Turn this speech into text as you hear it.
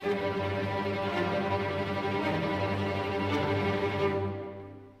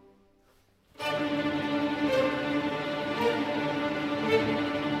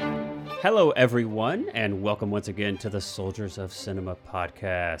Hello, everyone, and welcome once again to the Soldiers of Cinema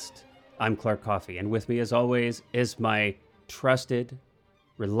podcast. I'm Clark Coffey, and with me, as always, is my trusted,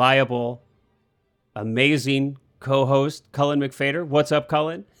 reliable, amazing co-host, Cullen McFader. What's up,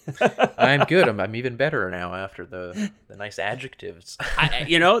 Cullen? I'm good. I'm even better now after the nice adjectives.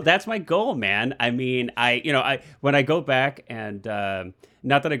 That's my goal, man. I mean, when I go back and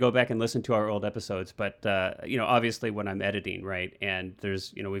not that I go back and listen to our old episodes, but obviously when I'm editing, right? And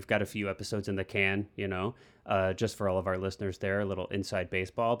there's, we've got a few episodes in the can, just for all of our listeners there, a little inside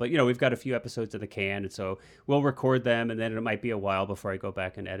baseball. But we've got a few episodes in the can, and so we'll record them, and then it might be a while before I go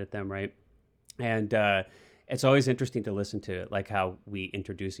back and edit them, right? And it's always interesting to listen to like how we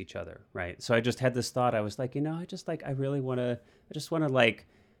introduce each other, right? So I just had this thought. I was like, I just want to like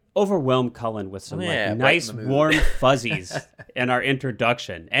overwhelm Cullen with some nice warm fuzzies in our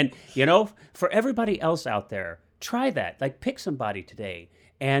introduction. And for everybody else out there, try that. Like, pick somebody today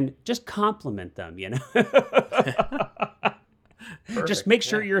and just compliment them. Just make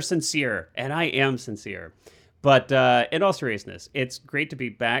sure you're sincere, and I am sincere. But in all seriousness, it's great to be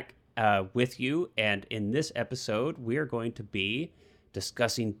back with you, and in this episode we are going to be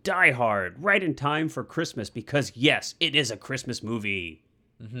discussing Die Hard right in time for Christmas, because yes, it is a Christmas movie.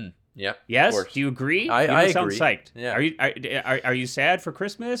 Mm-hmm. Yeah. Yes. Do you agree? I sound agree. Psyched. Yeah. Are you sad for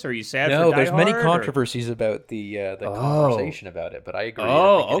Christmas? Or are you sad? No, for Die there's Hard, many controversies about the conversation about it, but I agree.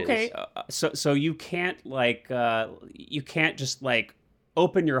 Okay. So you can't just like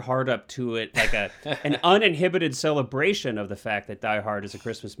open your heart up to it like an uninhibited celebration of the fact that Die Hard is a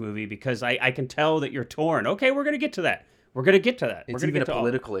Christmas movie, because I can tell that you're torn. Okay, we're going to get to that. It's even a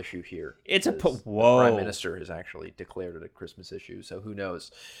political issue here. It's the Prime Minister has actually declared it a Christmas issue, so who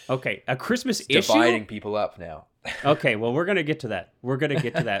knows? Okay, a Christmas issue? Dividing people up now. Okay, well, we're going to get to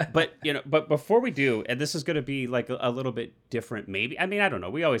that. But before we do, and this is going to be like a little bit different maybe. I mean, I don't know.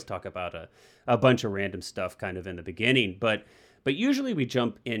 We always talk about a bunch of random stuff kind of in the beginning, but usually we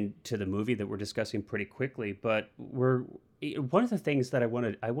jump into the movie that we're discussing pretty quickly. But one of the things that I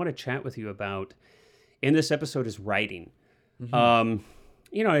want to chat with you about in this episode is writing.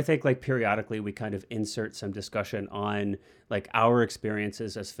 Mm-hmm. I think like periodically we kind of insert some discussion on like our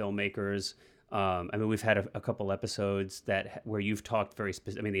experiences as filmmakers. I mean, we've had a couple episodes where you've talked very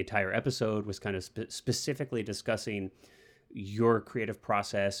I mean, the entire episode was kind of specifically discussing your creative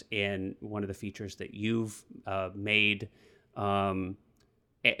process in one of the features that you've made. So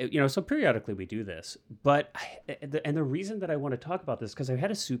periodically we do this, but the reason that I want to talk about this, because I had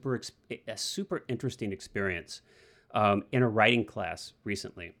a super interesting experience in a writing class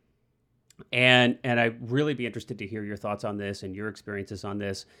recently, and I'd really be interested to hear your thoughts on this and your experiences on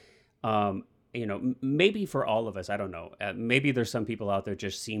this. Maybe for all of us, I don't know. Maybe there's some people out there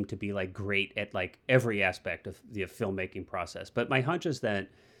just seem to be like great at like every aspect of the filmmaking process, but my hunch is that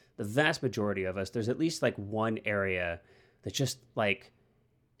the vast majority of us, there's at least like one area that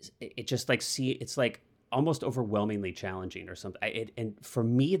it's like almost overwhelmingly challenging or something. And for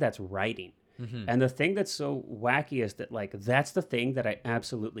me, that's writing. Mm-hmm. And the thing that's so wacky is that like, that's the thing that I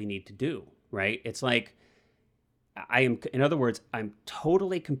absolutely need to do, right? It's like, in other words, I'm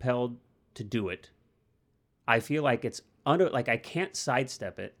totally compelled to do it. I feel like like I can't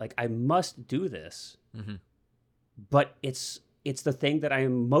sidestep it. Like I must do this, mm-hmm. but it's the thing that I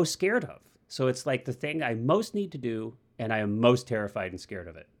am most scared of. So it's like the thing I most need to do, and I am most terrified and scared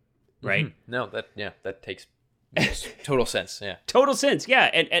of it. Right? Mm-hmm. No, that takes total sense. Yeah. Total sense. Yeah.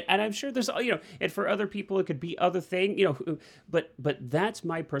 And I'm sure there's, and for other people, it could be other thing, but that's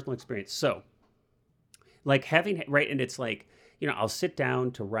my personal experience. So like right. And it's like, I'll sit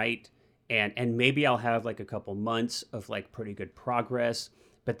down to write and maybe I'll have like a couple months of like pretty good progress,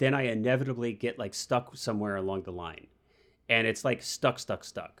 but then I inevitably get like stuck somewhere along the line, and it's like stuck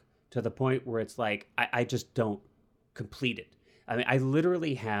to the point where it's like, I just don't complete it. I mean, I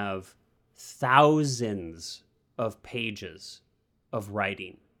literally have thousands of pages of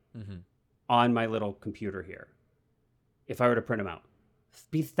writing mm-hmm. on my little computer here. If I were to print them out,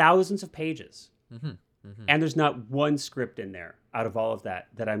 be thousands of pages. Mm-hmm. Mm-hmm. And there's not one script in there out of all of that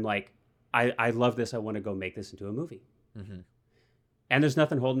I'm like, I love this. I want to go make this into a movie. Mm-hmm. And there's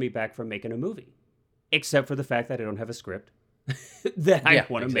nothing holding me back from making a movie, except for the fact that I don't have a script that I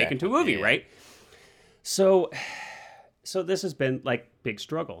want to make into a movie, right? So this has been like big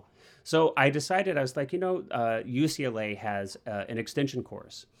struggle. So I decided, I was like, UCLA has an extension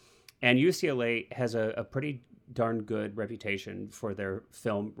course, and UCLA has a pretty darn good reputation for their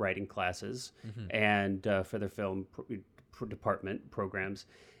film writing classes mm-hmm. and for their film department programs.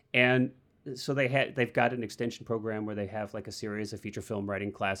 And so they've got an extension program where they have like a series of feature film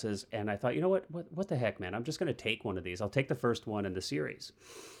writing classes. And I thought, what the heck, man, I'm just going to take one of these. I'll take the first one in the series.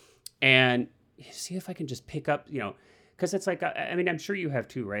 and see if I can just pick up, because it's like, I mean, I'm sure you have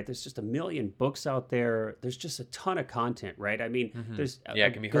too, right? There's just a million books out there. There's just a ton of content, right? I mean, there's Yeah, a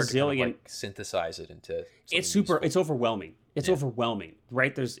it can be hard to kind of gazillion. like synthesize it into It's something super. useful. It's overwhelming. It's Yeah. overwhelming,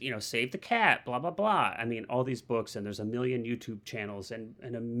 right? There's, Save the Cat, blah blah blah. I mean, all these books, and there's a million YouTube channels, and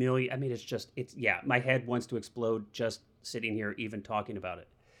a million. I mean, yeah. My head wants to explode just sitting here, even talking about it.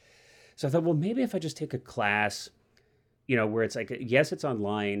 So I thought, well, maybe if I just take a class, where it's like, yes, it's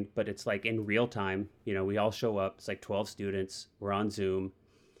online, but it's like in real time. We all show up. It's like 12 students. We're on Zoom,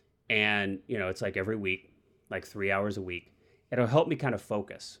 and it's like every week, like 3 hours a week. It'll help me kind of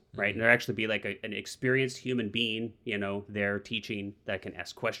focus, right? And there'll actually be like an experienced human being, there teaching that can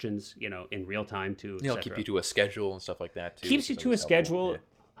ask questions, in real time too. It'll keep you to a schedule and stuff like that too. Keeps you so to a it's helpful. schedule.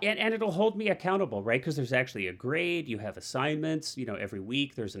 Yeah. And it'll hold me accountable, right? Because there's actually a grade. You have assignments, every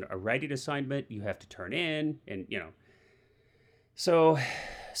week there's a writing assignment you have to turn in, and So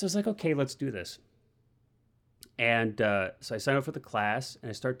it's like, okay, let's do this. And so I sign up for the class and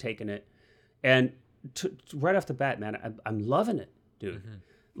I start taking it, and right off the bat, man, I'm loving it, dude.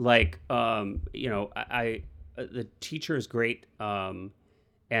 Like, the teacher is great,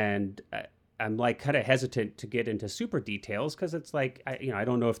 and I'm like kind of hesitant to get into super details because it's like, I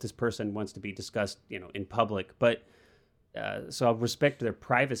don't know if this person wants to be discussed, in public, but so I'll respect their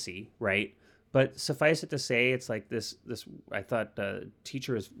privacy, right? But suffice it to say, it's like this. I thought the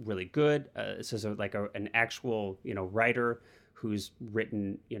teacher is really good. This is like an actual, writer who's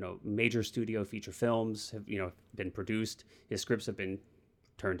written, major studio feature films have, been produced. His scripts have been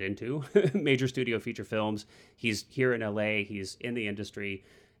turned into major studio feature films. He's here in LA. He's in the industry,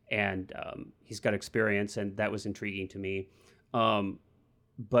 and he's got experience, and that was intriguing to me.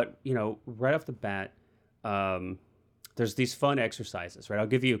 But right off the bat, there's these fun exercises, right? I'll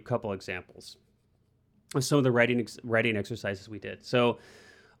give you a couple examples of some of the writing exercises we did. So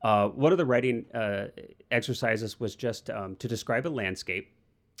one of the writing exercises was just to describe a landscape,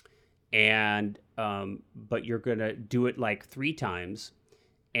 and but you're gonna do it like 3 times,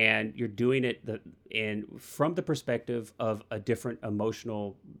 and you're doing it from the perspective of a different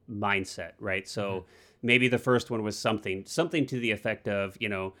emotional mindset, right? So maybe the first one was something to the effect of,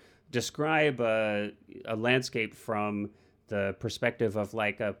 describe a landscape from the perspective of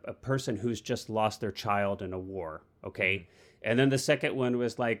like a person who's just lost their child in a war, okay? And then the second one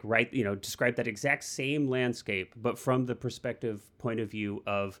was like, describe that exact same landscape, but from the point of view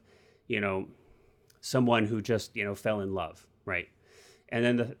of, someone who just, fell in love, right? And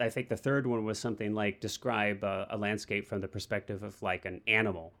then I think the third one was something like describe a landscape from the perspective of like an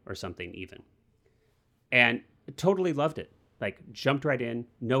animal or something even. And totally loved it. Like jumped right in,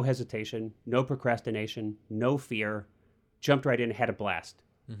 no hesitation, no procrastination, no fear, jumped right in, had a blast.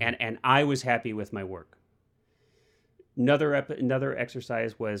 And I was happy with my work. Another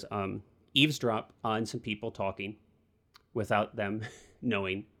exercise was eavesdrop on some people talking without them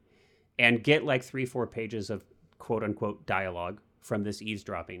knowing, and get like 3-4 pages of quote unquote dialogue from this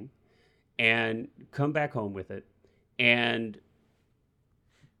eavesdropping, and come back home with it, and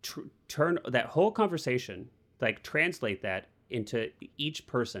turn that whole conversation, like translate that into each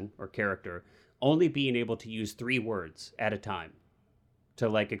person or character only being able to use 3 words at a time to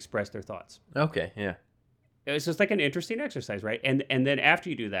like express their thoughts. Okay, yeah. It's just like an interesting exercise, right? And then after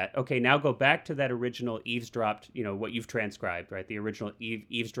you do that, okay, now go back to that original eavesdropped, what you've transcribed, right? The original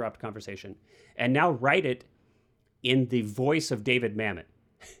eavesdropped conversation, and now write it in the voice of David Mamet.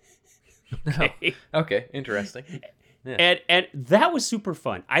 Okay. Okay, interesting. Yeah. And that was super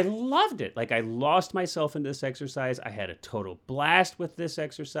fun. I loved it. Like I lost myself in this exercise. I had a total blast with this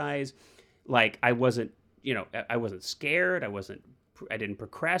exercise. Like I wasn't scared. I didn't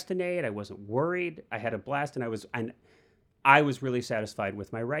procrastinate. I wasn't worried. I had a blast, and I was really satisfied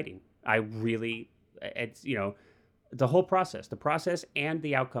with my writing. The whole process, and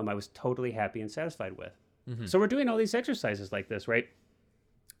the outcome, I was totally happy and satisfied with. So we're doing all these exercises like this, right?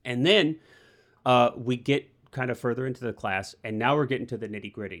 And then we get kind of further into the class, and now we're getting to the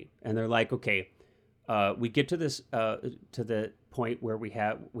nitty gritty. And they're like, okay, we get to this to the point where we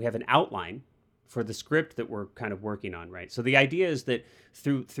have an outline for the script that we're kind of working on, right? So the idea is that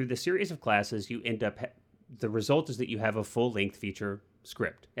through the series of classes, you end up the result is that you have a full-length feature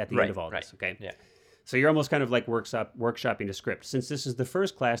script at the end of all this, okay? Yeah. So you're almost kind of like workshopping a script. Since this is the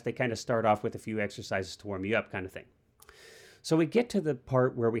first class, they kind of start off with a few exercises to warm you up, kind of thing. So we get to the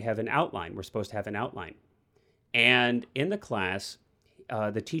part where we have an outline. We're supposed to have an outline. And in the class,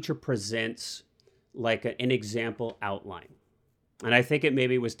 the teacher presents like an example outline. And I think it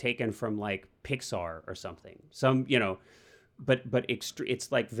maybe was taken from like Pixar or something. Some,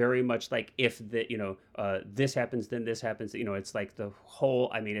 it's like very much like if the this happens then this happens, it's like the whole,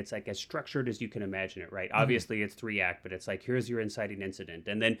 I mean, it's like as structured as you can imagine it, right? Obviously it's 3 act, but it's like here's your inciting incident,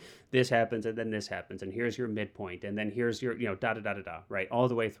 and then this happens, and then this happens, and here's your midpoint, and then here's your da da da da da, right, all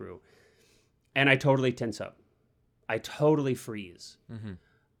the way through. And I totally tense up, I totally freeze,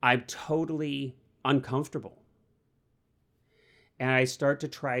 I'm totally uncomfortable, and I start to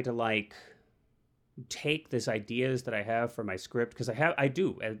try to like take these ideas that I have for my script, because I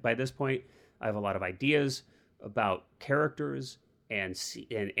do by this point I have a lot of ideas about characters and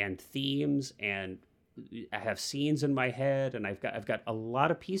themes, and I have scenes in my head, and I've got a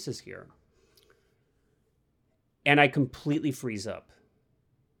lot of pieces here, and I completely freeze up.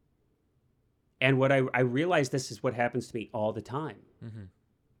 And what I realize, this is what happens to me all the time.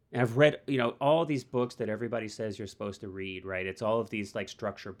 And I've read, all these books that everybody says you're supposed to read, right? It's all of these like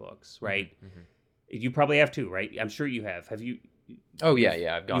structure books, right? You probably have too, right? I'm sure you have. Have you? Oh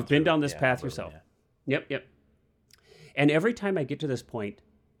yeah. I've gone. You've been down this path yourself. Yeah. Yep. And every time I get to this point,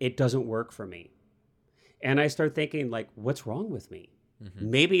 it doesn't work for me, and I start thinking like, what's wrong with me?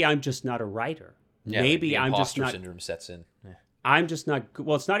 Maybe I'm just not a writer. Yeah, Maybe like I'm just not. Syndrome sets in. Yeah. I'm just not.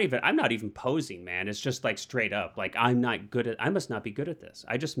 Well, it's not even. I'm not even posing, man. It's just like straight up. Like I must not be good at this.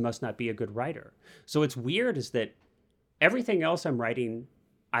 I just must not be a good writer. So it's weird is that everything else I'm writing,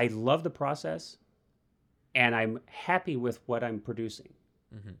 I love the process, and I'm happy with what I'm producing.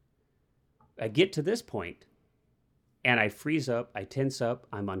 I get to this point, and I freeze up, I tense up,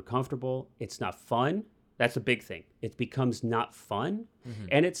 I'm uncomfortable. It's not fun. That's a big thing. It becomes not fun.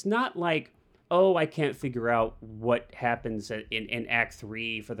 And it's not like, oh, I can't figure out what happens in Act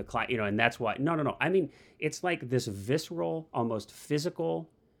 3 for the client, and that's why. No. I mean, it's like this visceral, almost physical,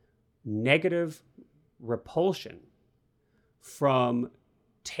 negative repulsion from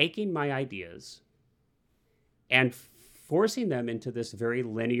taking my ideas and forcing them into this very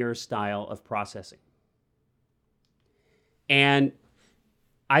linear style of processing. And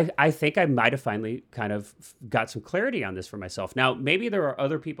I think I might have finally kind of got some clarity on this for myself. Now, maybe there are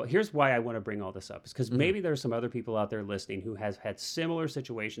other people. Here's why I want to bring all this up, is because maybe there are some other people out there listening who has had similar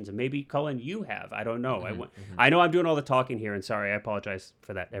situations, and maybe, Cullen, you have. I don't know. I know I'm doing all the talking here, and sorry, I apologize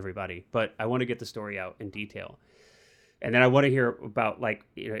for that, everybody. But I want to get the story out in detail. And then I want to hear about, like,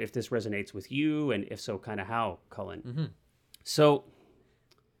 if this resonates with you, and if so, kind of how, Cullen. So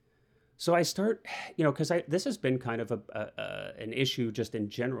I start, because this has been kind of an issue just in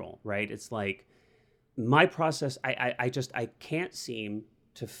general, right? It's like my process, I can't seem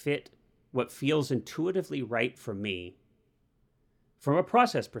to fit what feels intuitively right for me from a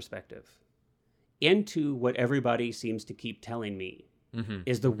process perspective into what everybody seems to keep telling me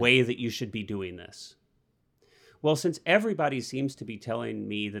is the way that you should be doing this. Well, since everybody seems to be telling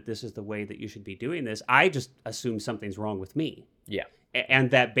me that this is the way that you should be doing this, I just assume something's wrong with me. Yeah.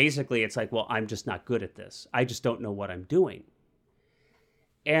 And that basically it's like, well, I'm just not good at this. I just don't know what I'm doing.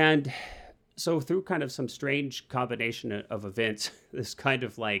 And so through kind of some strange combination of events, this kind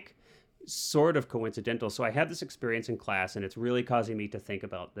of like sort of coincidental. So I had this experience in class, and it's really causing me to think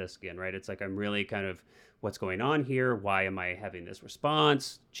about this again, right? It's like I'm really kind of, what's going on here? Why am I having this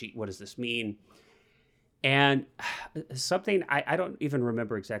response? Gee, what does this mean? And something, I don't even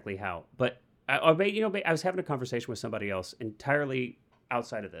remember exactly how, but I was having a conversation with somebody else entirely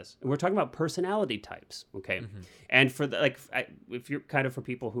outside of this, and we're talking about personality types, okay? And for if you're kind of, for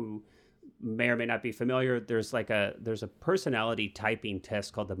people who may or may not be familiar, there's a personality typing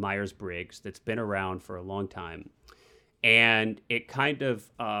test called the Myers-Briggs that's been around for a long time, and it kind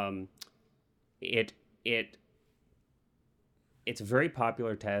of it's a very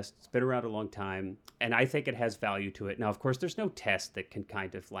popular test. It's been around a long time, and I think it has value to it. Now, of course, there's no test that can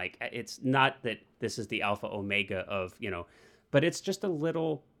kind of like, it's not that this is the alpha omega of, but it's just a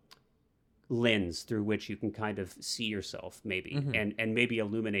little lens through which you can kind of see yourself maybe, and maybe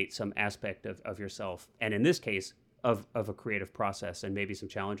illuminate some aspect of yourself. And in this case, of a creative process, and maybe some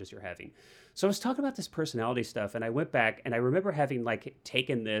challenges you're having. So I was talking about this personality stuff, and I went back, and I remember having like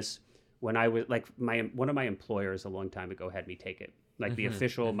taken this when I was like, one of my employers a long time ago had me take it, like the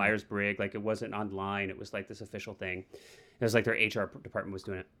official Myers-Briggs, like it wasn't online. It was like this official thing. It was like their HR department was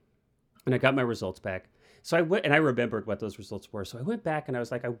doing it. And I got my results back. So I went, and I remembered what those results were. So I went back, and I was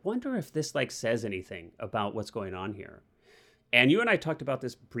like, I wonder if this like says anything about what's going on here. And you and I talked about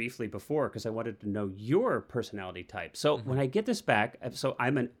this briefly before, because I wanted to know your personality type. So when I get this back, so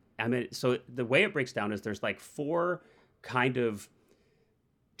so the way it breaks down is there's like 4 kind of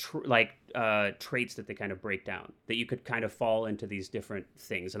traits that they kind of break down, that you could kind of fall into these different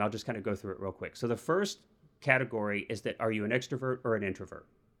things. And I'll just kind of go through it real quick. So the first category is that, are you an extrovert or an introvert?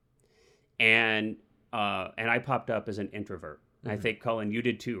 And and I popped up as an introvert. I think, Colin, you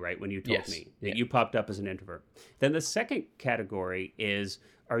did too, right? When you told me that you popped up as an introvert. Then the second category is,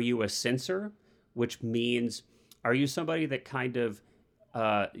 are you a sensor? Which means, are you somebody that kind of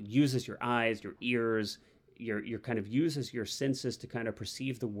uses your eyes, your ears, your kind of uses your senses to kind of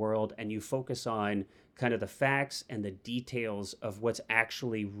perceive the world, and you focus on kind of the facts and the details of what's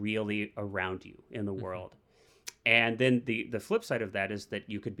actually really around you in the world. And then the flip side of that is that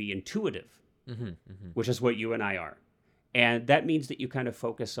you could be intuitive, which is what you and I are. And that means that you kind of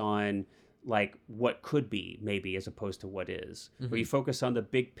focus on like what could be maybe as opposed to what is, where you focus on the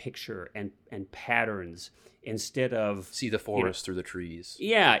big picture and patterns instead of see the forest through the trees.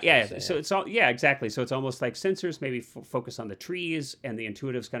 Yeah. So it's all, exactly. So it's almost like sensors maybe focus on the trees and the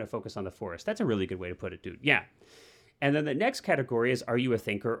intuitives kind of focus on the forest. That's a really good way to put it, dude. Yeah. And then the next category is, are you a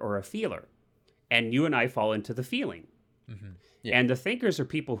thinker or a feeler? And you and I fall into the feeling. And the thinkers are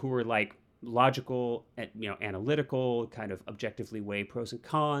people who are like logical and, analytical, kind of objectively weigh pros and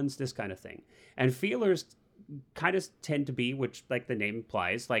cons, this kind of thing. And feelers kind of tend to be, which like the name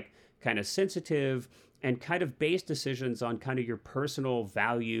implies, like kind of sensitive and kind of base decisions on kind of your personal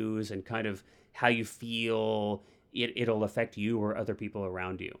values and kind of how you feel it'll affect you or other people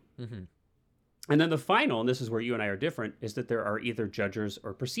around you. And then the final, and this is where you and I are different, is that there are either judgers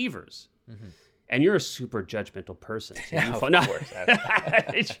or perceivers. And you're a super judgmental person. So of course.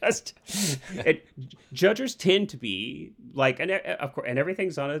 Judgers tend to be like, and of course, and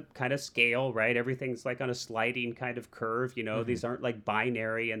everything's on a kind of scale, right? Everything's like on a sliding kind of curve. These aren't like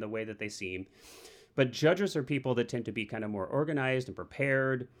binary in the way that they seem. But judgers are people that tend to be kind of more organized and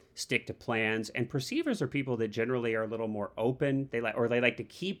prepared, stick to plans, and perceivers are people that generally are a little more open. They like to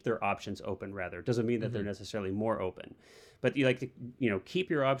keep their options open. Rather, doesn't mean that they're necessarily more open. But you like to, keep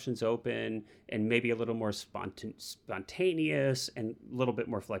your options open and maybe a little more spontaneous and a little bit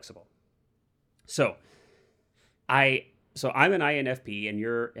more flexible. So I'm an INFP and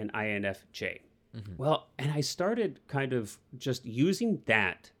you're an INFJ. Well, and I started kind of just using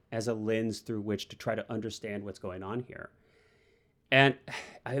that as a lens through which to try to understand what's going on here. And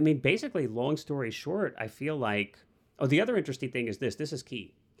I mean, basically, long story short, I feel like, the other interesting thing is this is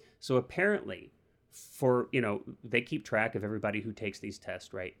key. So apparently, they keep track of everybody who takes these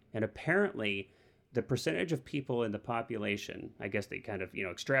tests, right? And apparently the percentage of people in the population, I guess they kind of,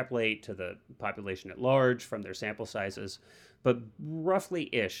 extrapolate to the population at large from their sample sizes, but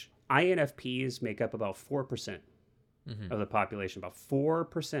roughly-ish, INFPs make up about 4% of the population, about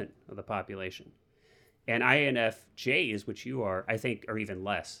 4% of the population. And INFJs, which you are, I think, are even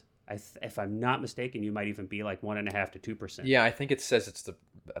less. If I'm not mistaken, you might even be like 1.5 to 2%. Yeah, I think it says it's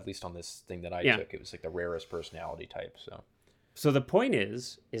at least on this thing that I took, it was like the rarest personality type. So the point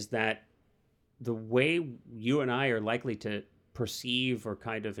is that the way you and I are likely to perceive or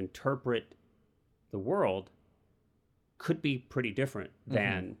kind of interpret the world could be pretty different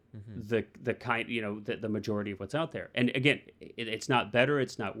than the kind, the majority of what's out there. And again, it's not better,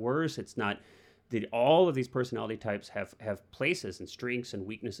 it's not worse, it's not. All of these personality types have places and strengths and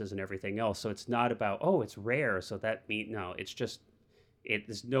weaknesses and everything else. So it's not about, it's rare, so that means, no, it's just,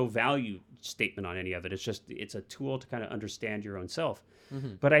 there's no value statement on any of it. It's a tool to kind of understand your own self.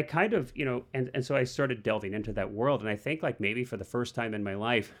 But I kind of, and so I started delving into that world. And I think like maybe for the first time in my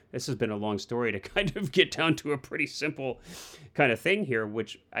life, this has been a long story to kind of get down to a pretty simple kind of thing here,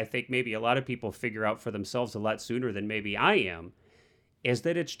 which I think maybe a lot of people figure out for themselves a lot sooner than maybe I am, is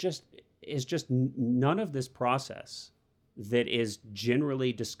that it's just none of this process that is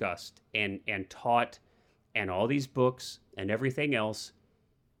generally discussed and taught and all these books and everything else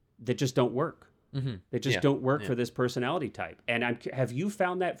that just don't work. They just don't work for this personality type. And have you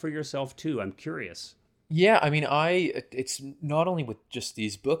found that for yourself too? I'm curious. Yeah, I mean, it's not only with just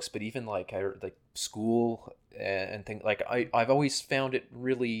these books, but even like school and things. Like I've always found it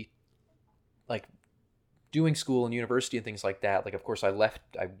really like doing school and university and things like that. Like, of course, I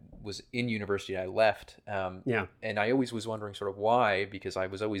was in university and I left. And I always was wondering sort of why, because I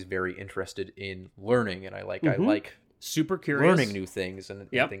was always very interested in learning, and I like super curious, learning new things and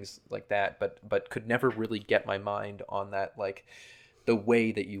things like that, but could never really get my mind on that, like the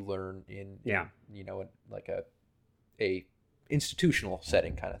way that you learn in like a institutional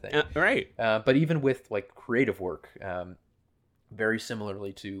setting kind of thing. Right. But even with like creative work, very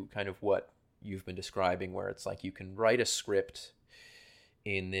similarly to kind of what you've been describing, where it's like you can write a script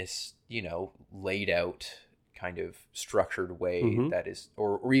in this, laid out kind of structured way that is,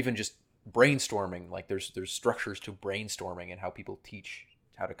 or even just brainstorming. Like there's structures to brainstorming and how people teach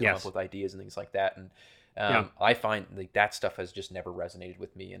how to come up with ideas and things like that. And I find like that stuff has just never resonated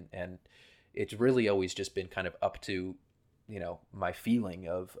with me. And it's really always just been kind of up to, my feeling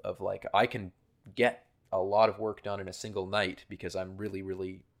of like, I can get a lot of work done in a single night because I'm really,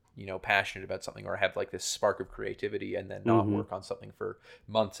 really, passionate about something, or have like this spark of creativity, and then not work on something for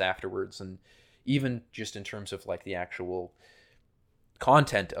months afterwards. And even just in terms of like the actual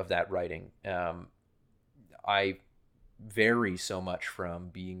content of that writing, I vary so much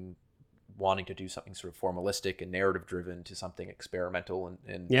from wanting to do something sort of formalistic and narrative driven to something experimental,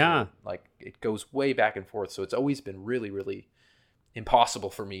 and like it goes way back and forth. So it's always been really, really impossible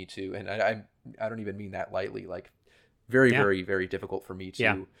for me to, and I don't even mean that lightly, like very, very, very difficult for me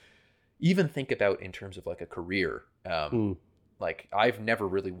to even think about in terms of like a career. Like I've never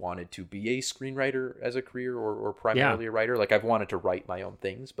really wanted to be a screenwriter as a career, or primarily a writer. Like I've wanted to write my own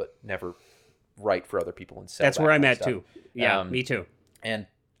things, but never write for other people and sell. That's where I'm at too. Yeah, me too. And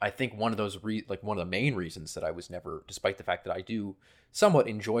I think one of those one of the main reasons that I was never, despite the fact that I do somewhat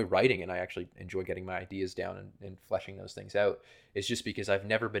enjoy writing and I actually enjoy getting my ideas down and fleshing those things out, is just because I've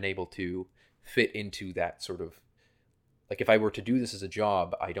never been able to fit into that sort of, like if I were to do this as a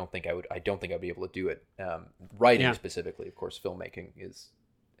job, I don't think I'd be able to do it. Writing specifically, of course, filmmaking is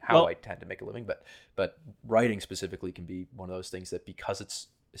how I tend to make a living, but writing specifically can be one of those things that, because it's,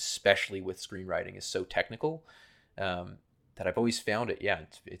 especially with screenwriting, is so technical, that I've always found it. Yeah,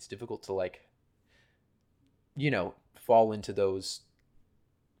 it's difficult to like, fall into those,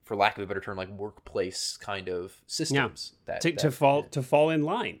 for lack of a better term, like workplace kind of systems to fall in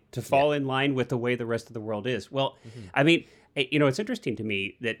line with the way the rest of the world is. Well, I mean, it's interesting to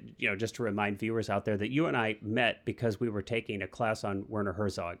me that, just to remind viewers out there, that you and I met because we were taking a class on Werner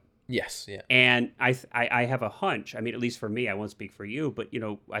Herzog. Yes. Yeah. And I have a hunch, I mean, at least for me, I won't speak for you, but,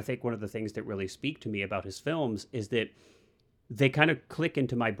 I think one of the things that really speak to me about his films is that they kind of click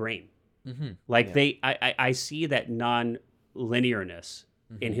into my brain. Like I see that non-linearness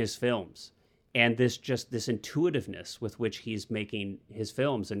in his films, and this intuitiveness with which he's making his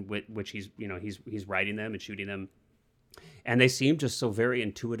films, and with which he's writing them and shooting them. And they seem just so very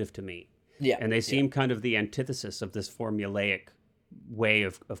intuitive to me. Yeah. And they seem kind of the antithesis of this formulaic way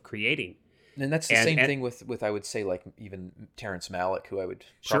of creating. And that's the same thing with I would say, like, even Terrence Malick, who I would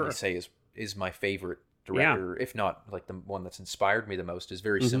probably say is my favorite director, if not like the one that's inspired me the most, is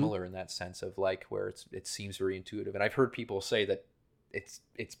very similar in that sense of like, where it seems very intuitive. And I've heard people say that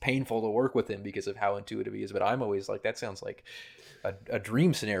it's painful to work with him because of how intuitive he is, but I'm always like, that sounds like a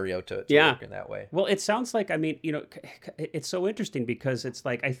dream scenario to work in that way. Well, it sounds like, I mean, it's so interesting because it's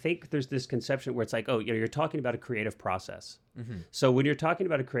like, I think there's this conception where it's like, oh, you're talking about a creative process. So when you're talking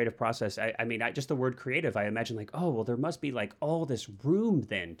about a creative process, I mean, just the word creative, I imagine like, oh, well, there must be like all this room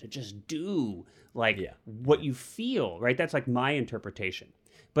then to just do like what you feel, right? That's like my interpretation.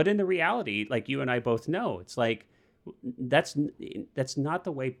 But in the reality, like you and I both know, it's like, that's not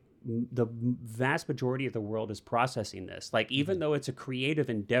the way the vast majority of the world is processing this. Like, even though it's a creative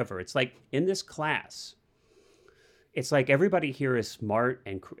endeavor, it's like in this class, it's like everybody here is smart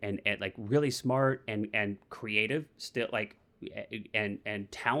and like really smart and creative still, like, and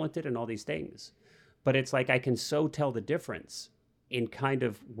talented and all these things. But it's like, I can so tell the difference in kind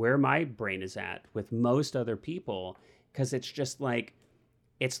of where my brain is at with most other people, because it's just like,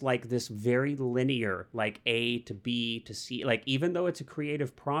 it's like this very linear, like A to B to C. Like, even though it's a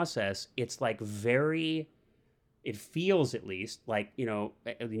creative process, it's like it feels, at least, like,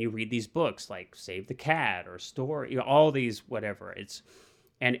 when you read these books, like Save the Cat or Story, all these, whatever.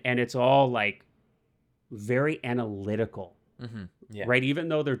 And it's all like very analytical, right? Even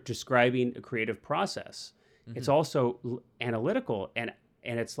though they're describing a creative process, it's also analytical. And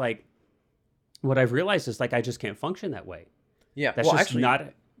it's like, what I've realized is like, I just can't function that way. Yeah, that's just actually,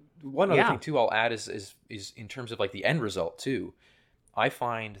 not. One other thing too, I'll add is in terms of like the end result too. I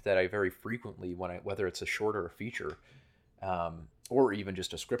find that I very frequently, whether it's a short or a feature, or even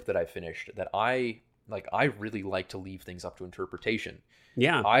just a script that I finished, that I really like to leave things up to interpretation.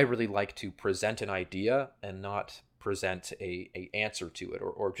 Yeah, I really like to present an idea and not present a answer to it,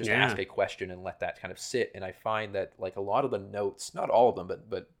 or just ask a question and let that kind of sit. And I find that like a lot of the notes, not all of them,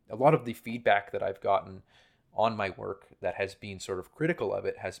 but a lot of the feedback that I've gotten on my work that has been sort of critical of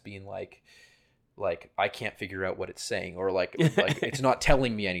it has been like I can't figure out what it's saying, or like it's not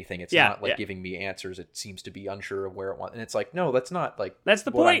telling me anything. It's not like giving me answers. It seems to be unsure of where it wants. And it's like, no, that's not like, that's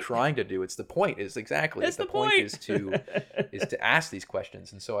the what point I'm trying to do. It's the point is exactly. That's the point is to ask these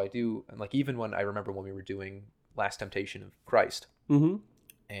questions. And so I do, and like, even when I remember when we were doing Last Temptation of Christ,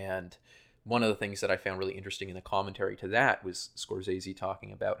 and one of the things that I found really interesting in the commentary to that was Scorsese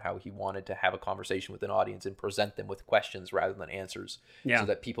talking about how he wanted to have a conversation with an audience and present them with questions rather than answers, so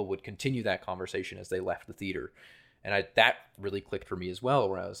that people would continue that conversation as they left the theater. And that really clicked for me as well,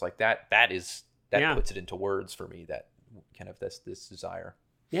 where I was like, that puts it into words for me, that kind of this desire.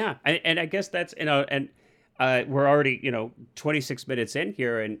 Yeah, and I guess that's and we're already 26 minutes in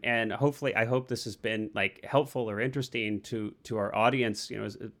here, and hopefully I hope this has been like helpful or interesting to our audience.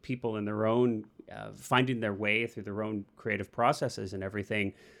 As people in their own finding their way through their own creative processes and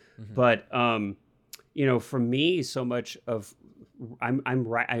everything. Mm-hmm. But for me, so much of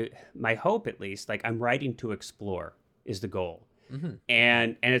my hope, at least, like I'm writing to explore is the goal. Mm-hmm.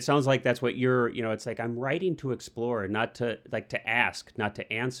 And it sounds like that's what you're, it's like I'm writing to explore, not to ask, not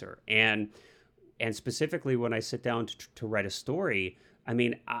to answer. And specifically when I sit down to write a story, I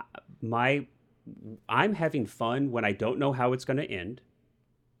mean, I'm having fun when I don't know how it's going to end.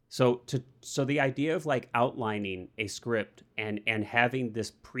 So the idea of like outlining a script and having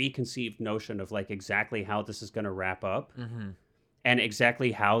this preconceived notion of like exactly how this is going to wrap up, mm-hmm. and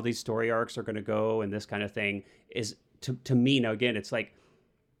exactly how these story arcs are going to go and this kind of thing is to me, now again, it's like,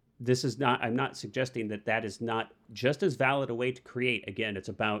 I'm not suggesting that is not just as valid a way to create. Again, it's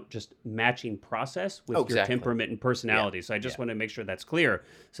about just matching process with your temperament and personality. Yeah. So I just want to make sure that's clear.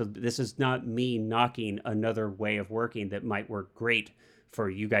 So this is not me knocking another way of working that might work great for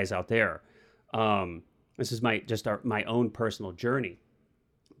you guys out there. This is my own personal journey.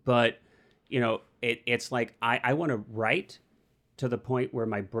 But, it's like I want to write to the point where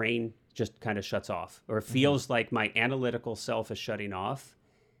my brain just kind of shuts off, or it feels mm-hmm. like my analytical self is shutting off,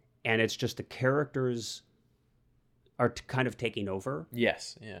 and it's just the characters are kind of taking over.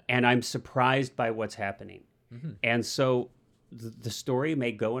 Yes, yeah. And I'm surprised by what's happening. Mm-hmm. And so the story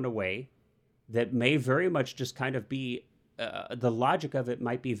may go in a way that may very much just kind of be, the logic of it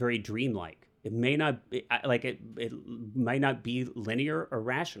might be very dreamlike. It may not be, it might not be linear or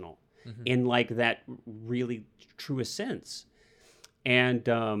rational mm-hmm. in like that really truest sense. And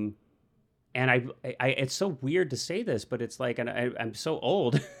I it's so weird to say this, but it's like, and I'm so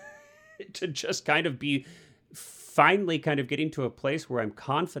old to just kind of be finally kind of getting to a place where I'm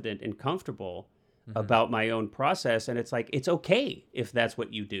confident and comfortable mm-hmm. about my own process. And it's like, it's okay if that's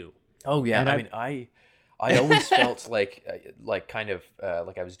what you do. Oh yeah. And I always felt like kind of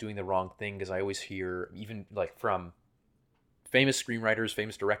like I was doing the wrong thing, because I always hear, even like from famous screenwriters,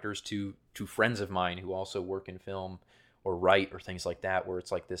 famous directors to friends of mine who also work in film or write or things like that, where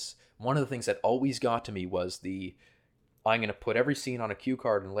it's like this, one of the things that always got to me was I'm going to put every scene on a cue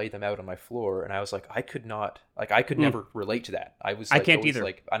card and lay them out on my floor. And I was like, I could never relate to that. I was like, I can't either.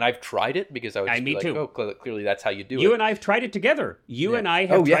 Like, and I've tried it because I was just like, oh, clearly that's how you do it. You and I have tried it together. You and I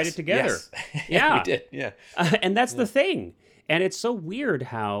have tried it together. Yes. Yeah, we did. Yeah. And that's the thing. And it's so weird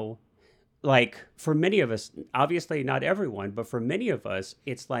how, like, for many of us, obviously not everyone, but for many of us,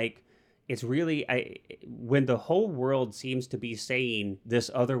 it's like, it's really, when the whole world seems to be saying this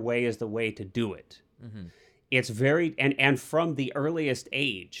other way is the way to do it. Mm-hmm. It's very, and from the earliest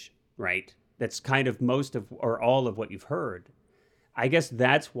age, right? That's kind of most of, or all of what you've heard. I guess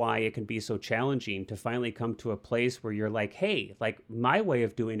that's why it can be so challenging to finally come to a place where you're like, hey, like my way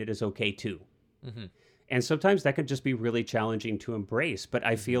of doing it is okay too. Mm-hmm. And sometimes that can just be really challenging to embrace. But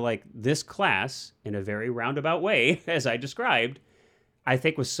I feel like this class, in a very roundabout way, as I described, I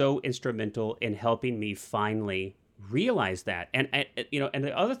think was so instrumental in helping me finally realize that. And and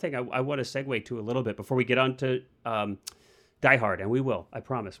the other thing I want to segue to a little bit before we get on to Die Hard, and we will, I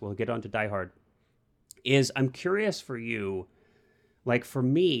promise, we'll get on to Die Hard, is I'm curious for you, like for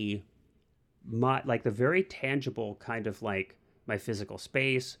me, like the very tangible kind of like my physical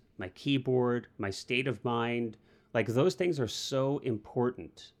space, my keyboard, my state of mind, like those things are so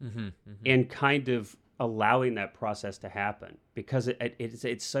important in kind of allowing that process to happen, because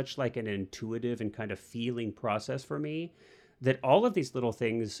it's such like an intuitive and kind of feeling process for me that all of these little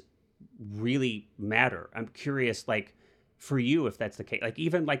things really matter. I'm curious, like for you, if that's the case, like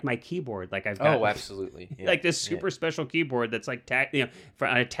even like my keyboard, like I've got absolutely like this super special keyboard that's like for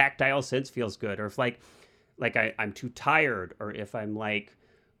on a tactile sense feels good, or if like I'm too tired, or if I'm like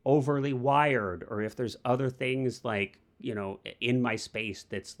overly wired, or if there's other things like in my space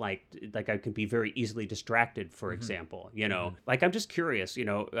that's like I can be very easily distracted, for example, like I'm just curious,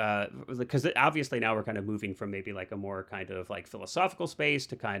 because obviously now we're kind of moving from maybe like a more kind of like philosophical space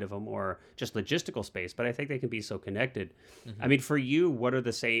to kind of a more just logistical space, but I think they can be so connected. I mean, for you, what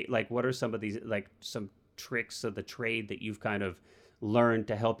are some of these, like some tricks of the trade that you've kind of learned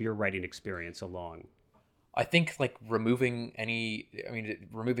to help your writing experience along? I think like removing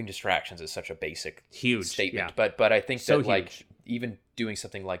distractions is such a basic huge statement, but I think so that like even doing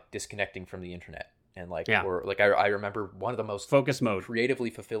something like disconnecting from the internet and like, or like I remember one of the most focus mode, creatively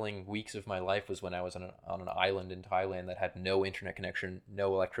fulfilling weeks of my life was when I was on an island in Thailand that had no internet connection,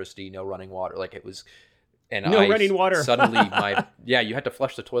 no electricity, no running water. Like it was, and no running water. Suddenly you had to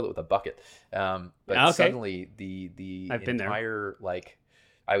flush the toilet with a bucket. But suddenly the I've entire like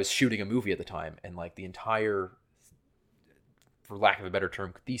I was shooting a movie at the time, and like the entire, for lack of a better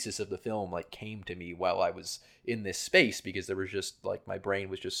term, thesis of the film like came to me while I was in this space, because there was just like my brain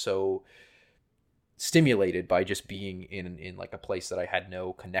was just so stimulated by just being in like a place that I had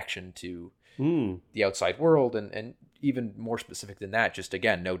no connection to the outside world, and even more specific than that, just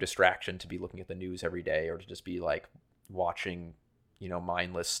again, no distraction to be looking at the news every day, or to just be like watching, you know,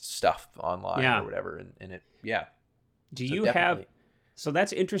 mindless stuff online or whatever. And it, Do so you definitely. so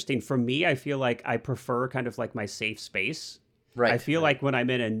that's interesting. For me, I feel like I prefer kind of like my safe space. Right. I feel like when I'm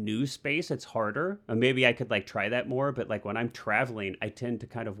in a new space, it's harder. And maybe I could like try that more, but like when I'm traveling, I tend to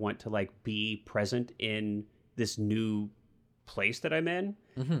kind of want to like be present in this new place that I'm in,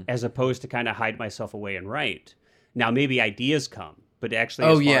 as opposed to kind of hide myself away and write. Now, maybe ideas come, but actually,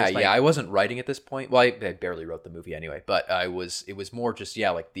 Oh as far as, like, I wasn't writing at this point. Well, I barely wrote the movie anyway, but it was more just,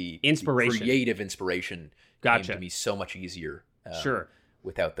 like the Inspiration. the creative inspiration Gotcha. came to me so much easier. Sure.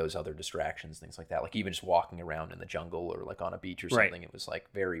 Without those other distractions, things like that. Like even just walking around in the jungle or like on a beach or Right. something, it was like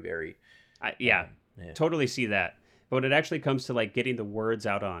very, very. Yeah, Yeah. totally see that. But when it actually comes to like getting the words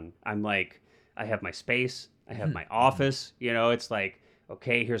out on, I'm like, I have my space, I have my office, you know, it's like,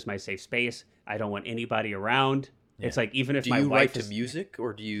 okay, here's my safe space. I don't want anybody around. Yeah. It's like, even if Do my you wife write is... to music,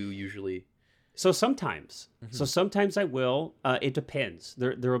 or do you usually? So sometimes, I will. It depends.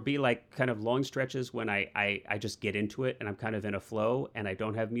 There will be like kind of long stretches when I just get into it and I'm kind of in a flow and I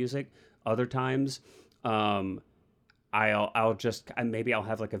don't have music. Other times, I'll just, maybe I'll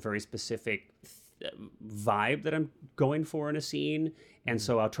have like a very specific vibe that I'm going for in a scene, and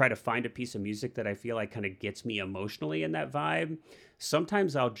so I'll try to find a piece of music that I feel like kind of gets me emotionally in that vibe.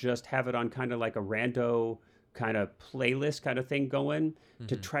 Sometimes I'll just have it on kind of like a rando kind of playlist kind of thing going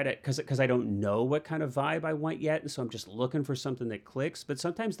to try to, because I don't know what kind of vibe I want yet, and so I'm just looking for something that clicks. But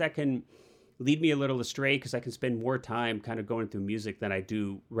sometimes that can lead me a little astray, because I can spend more time kind of going through music than I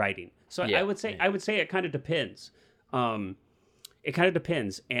do writing. So Yeah, I would say it kind of depends. It kind of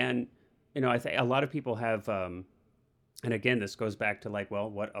depends, and you know, I think a lot of people have, and again, this goes back to like, well,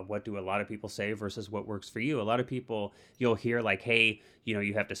 what do a lot of people say versus what works for you? A lot of people, you'll hear like, hey, you know,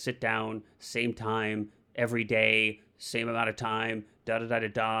 you have to sit down, same time every day, same amount of time, da da da da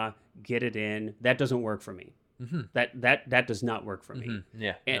da, get it in. That doesn't work for me. That does not work for me.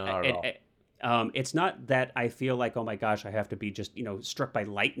 Yeah, And, no, not at all. it's not that I feel like, oh my gosh, I have to be just, you know, struck by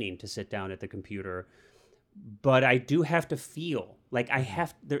lightning to sit down at the computer, but I do have to feel like I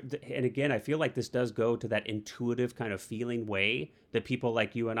have, and again, I feel like this does go to that intuitive kind of feeling way that people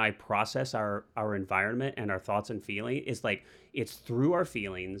like you and I process our environment and our thoughts and feeling. Is like, it's through our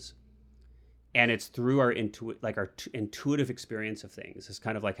feelings, and it's through our intuitive experience of things. It's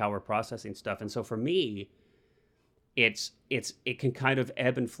kind of like how we're processing stuff. And so for me, it can kind of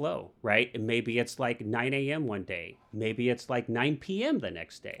ebb and flow, right? And maybe it's like 9 a.m. one day, maybe it's like 9 p.m. the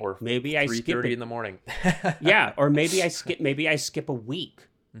next day, Or maybe I skip 3:30 in the morning. yeah, or maybe I skip a week,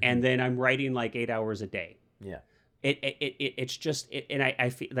 and then I'm writing like 8 hours a day. Yeah. It's just, and I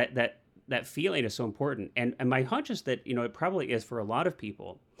feel that feeling is so important, and my hunch is that, you know, it probably is for a lot of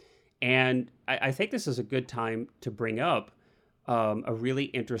people, and I think this is a good time to bring up a really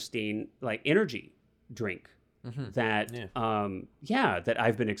interesting like energy drink that that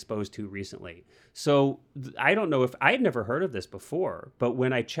I've been exposed to recently. So I don't know if I had never heard of this before, but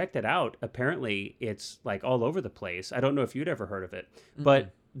when I checked it out, apparently it's like all over the place. I don't know if you'd ever heard of it,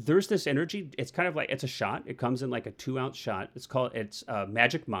 but there's this energy. It's kind of like, it's a shot. It comes in like a 2-ounce shot. It's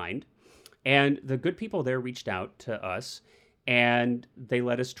Magic Mind, and the good people there reached out to us and they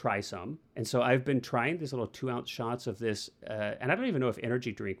let us try some. And so I've been trying these little 2-ounce shots of this, and I don't even know if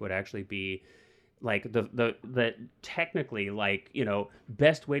energy drink would actually be like the technically, like, you know,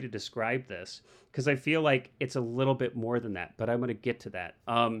 best way to describe this, because I feel like it's a little bit more than that, but I'm going to get to that.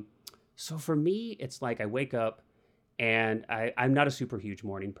 So for me, it's like I wake up and I'm not a super huge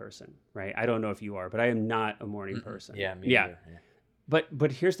morning person, right? I don't know if you are, but I am not a morning person. Yeah, me either. Yeah.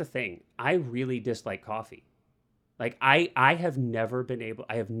 But here's the thing. I really dislike coffee. Like I have never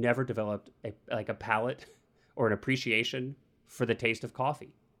developed a palate or an appreciation for the taste of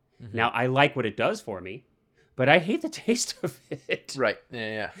coffee. Now, I like what it does for me, but I hate the taste of it. Right.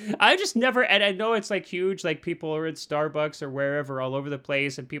 Yeah. I just never, and I know it's like huge, like people are at Starbucks or wherever all over the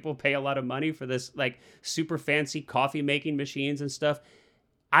place, and people pay a lot of money for this like super fancy coffee making machines and stuff.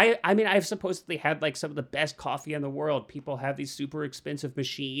 I mean, I've supposedly had like some of the best coffee in the world. People have these super expensive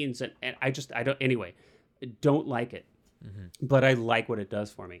machines, and I don't like it, but I like what it does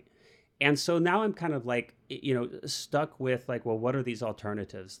for me. And so now I'm kind of like, stuck with like, well, what are these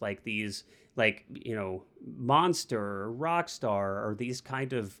alternatives? Like these, like, Monster or Rockstar or these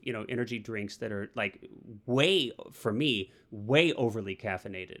kind of, energy drinks that are like for me, way overly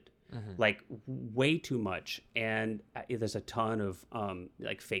caffeinated, like way too much. And there's a ton of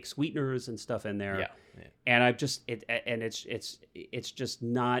like fake sweeteners and stuff in there. Yeah. And it's just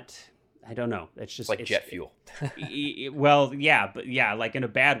not, I don't know. It's like jet fuel. Well, yeah, but yeah, like in a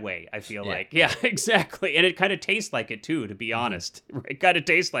bad way, I feel like. Yeah, exactly. And it kind of tastes like it too, to be honest. It kind of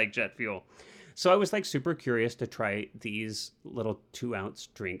tastes like jet fuel. So I was like super curious to try these little 2-ounce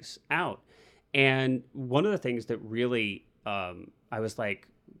drinks out. And one of the things that really I was like,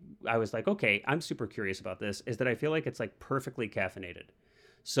 okay, I'm super curious about this, is that I feel like it's like perfectly caffeinated.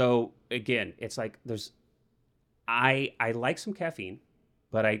 So again, it's like I like some caffeine,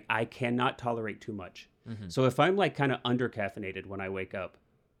 but I cannot tolerate too much. So if I'm like kind of under caffeinated when I wake up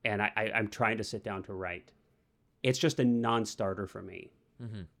and I'm trying to sit down to write, it's just a non-starter for me.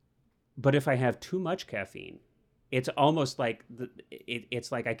 But if I have too much caffeine, it's almost like it's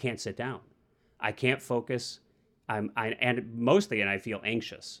like I can't sit down. I can't focus. And I feel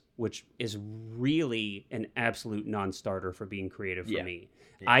anxious, which is really an absolute non-starter for being creative for me.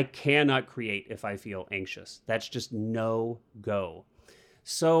 Yeah. I cannot create if I feel anxious. That's just no go.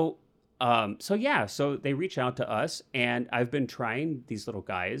 So they reach out to us, and I've been trying these little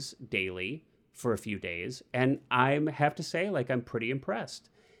guys daily for a few days, and I have to say, like, I'm pretty impressed.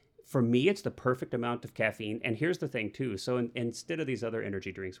 For me, it's the perfect amount of caffeine. And here's the thing too. So instead of these other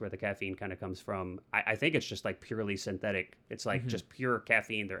energy drinks where the caffeine kind of comes from, I think it's just like purely synthetic. It's like just pure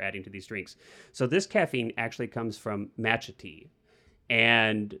caffeine they're adding to these drinks. So this caffeine actually comes from matcha tea.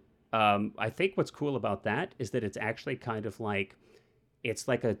 And I think what's cool about that is that it's actually kind of like, it's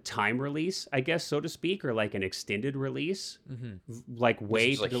like a time release, I guess, so to speak, or like an extended release, like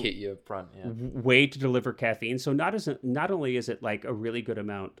way to hit you up front, way to deliver caffeine. So not only is it like a really good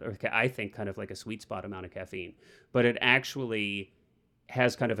amount, or I think kind of like a sweet spot amount of caffeine, but it actually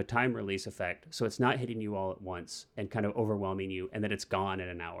has kind of a time release effect. So it's not hitting you all at once and kind of overwhelming you, and then it's gone in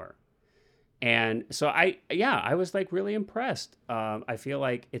an hour. And so I was like really impressed. I feel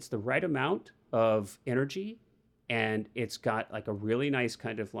like it's the right amount of energy. And it's got like a really nice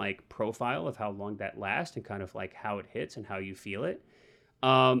kind of like profile of how long that lasts and kind of like how it hits and how you feel it.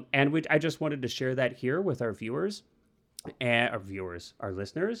 I just wanted to share that here with our viewers, our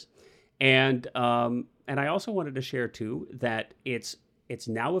listeners. And I also wanted to share too that it's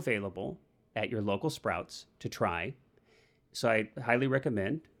now available at your local Sprouts to try. So I highly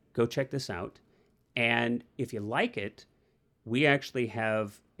recommend go check this out. And if you like it, we actually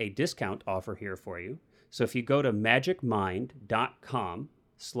have a discount offer here for you. So if you go to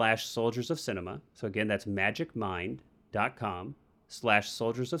magicmind.com/soldiers of cinema, so again, that's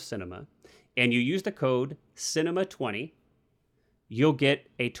magicmind.com/soldiers of cinema, and you use the code cinema20, you'll get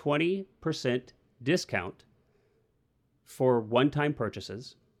a 20% discount for one-time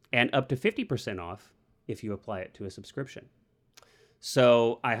purchases and up to 50% off if you apply it to a subscription.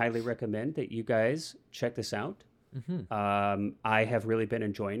 So I highly recommend that you guys check this out. I have really been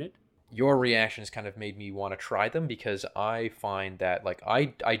enjoying it. Your reaction has kind of made me want to try them, because I find that like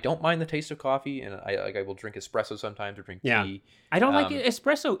I don't mind the taste of coffee, and I will drink espresso sometimes or drink tea. I don't like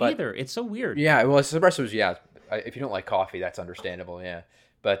espresso either. It's so weird. Yeah, well, espressos, if you don't like coffee, that's understandable. Yeah,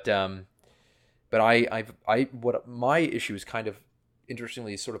 but what my issue is kind of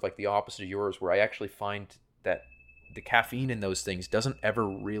interestingly sort of like the opposite of yours, where I actually find that the caffeine in those things doesn't ever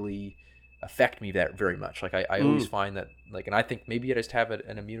really affect me that very much. Like I always find that, like, and I think maybe I just have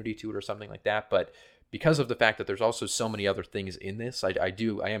an immunity to it or something like that. But because of the fact that there's also so many other things in this, I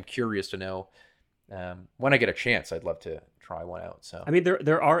am curious to know. When I get a chance, I'd love to try one out. So I mean,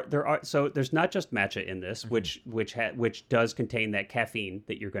 there are so there's not just matcha in this, which does contain that caffeine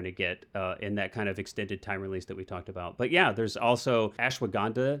that you're going to get in that kind of extended time release that we talked about. But yeah, there's also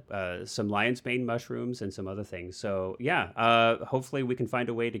ashwagandha, some lion's mane mushrooms, and some other things. So yeah, hopefully we can find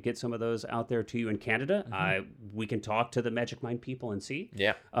a way to get some of those out there to you in Canada. We can talk to the Magic Mind people and see.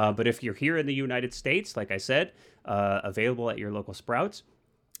 Yeah. But if you're here in the United States, like I said, available at your local Sprouts.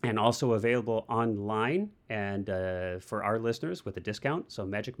 And also available online and for our listeners with a discount. So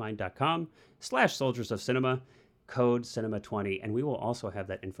magicmind.com/soldiers of cinema, code cinema20. And we will also have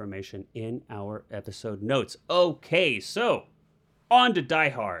that information in our episode notes. Okay, so on to Die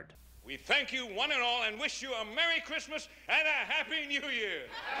Hard. We thank you one and all and wish you a Merry Christmas and a Happy New Year.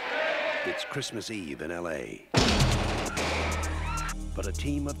 It's Christmas Eve in L.A. But a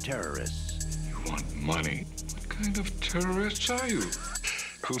team of terrorists. You want money? What kind of terrorists are you?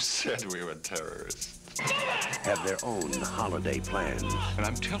 Who said we were terrorists? have their own holiday plans. And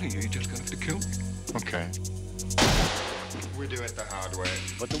I'm telling you, you're just gonna have to kill me. Okay. We do it the hard way.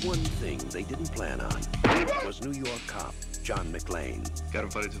 But the one thing they didn't plan on was New York cop John McClane. Got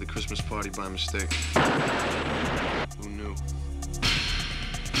invited to the Christmas party by mistake. Who knew?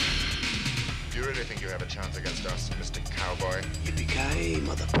 You really think you have a chance against us, Mr. Cowboy? Yippee-ki-yay,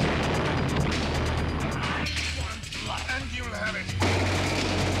 mother... And you'll have it.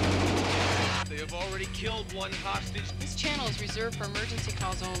 They have already killed one hostage. This channel is reserved for emergency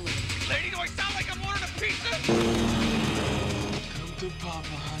calls only. Lady, do I sound like I'm ordering a pizza? Come to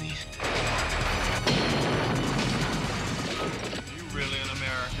Papa, honey. You really an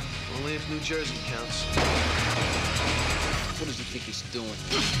American? Only if New Jersey counts. What does he think he's doing?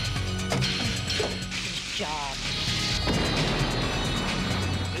 Job.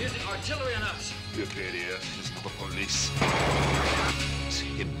 They're using artillery on us. You idiot. It's not the police. It's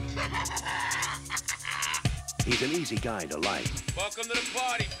him. He's an easy guy to like Welcome to the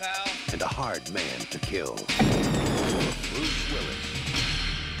party, pal. and a hard man to kill. Bruce Willis,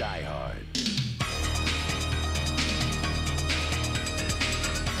 Die Hard.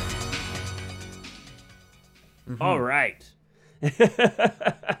 All right. Now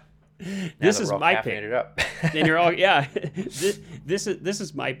This that is we're all my caffeinated pick. up. And you're all, yeah. This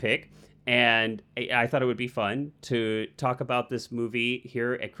is my pick, and I thought it would be fun to talk about this movie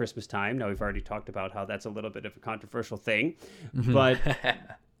here at Christmas time. Now we've already talked about how that's a little bit of a controversial thing, but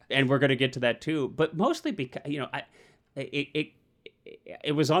and we're going to get to that too. But mostly because it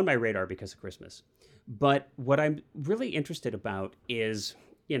was on my radar because of Christmas. But what I'm really interested about is,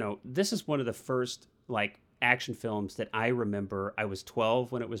 this is one of the first action films that I remember. I was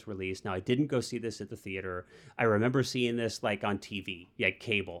 12 when it was released. Now I didn't go see this at the theater. I remember seeing this on TV,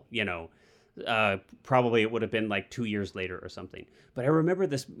 cable, probably it would have been 2 years later or something. But I remember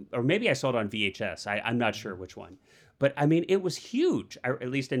this, or maybe I saw it on VHS. I'm not sure which one. But I mean, it was huge, at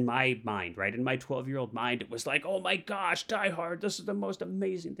least in my mind, right? In my 12-year-old mind, it was like, oh my gosh, Die Hard, this is the most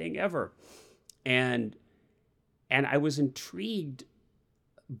amazing thing ever. And I was intrigued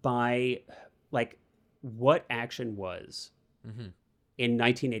by what action was in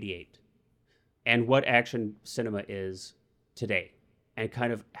 1988 and what action cinema is today, and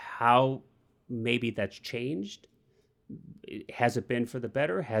kind of how maybe that's changed. Has it been for the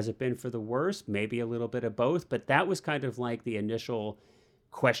better? Has it been for the worse? Maybe a little bit of both, but that was kind of the initial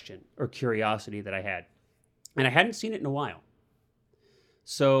question or curiosity that I had. And I hadn't seen it in a while.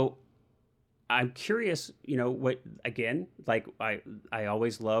 So I'm curious, what, again, I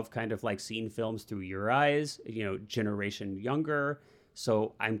always love kind of seeing films through your eyes, generation younger.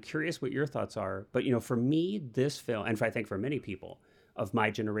 So I'm curious what your thoughts are. But, for me, this film, and I think for many people of my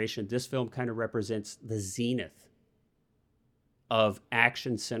generation, this film kind of represents the zenith of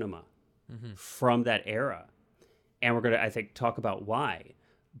action cinema from that era. And we're going to, I think, talk about why.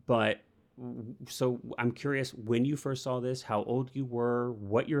 But so I'm curious, when you first saw this, how old you were,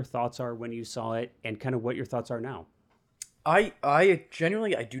 what your thoughts are when you saw it, and kind of what your thoughts are now. I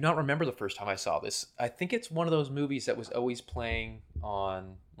genuinely do not remember the first time I saw this. I think it's one of those movies that was always playing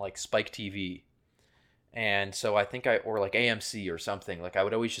on Spike TV. And so I think or AMC or something. I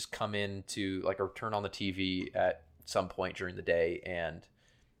would always just come in to or turn on the TV at some point during the day, and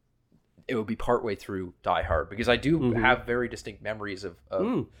it would be partway through Die Hard, because I do have very distinct memories of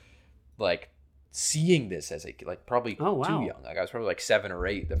seeing this as a probably too young. I was probably 7 or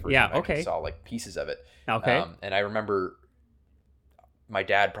 8 the first time I saw pieces of it. Okay. And I remember my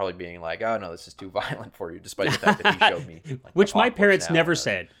dad probably being like, "Oh no, this is too violent for you," despite the fact that he showed me. Which my parents never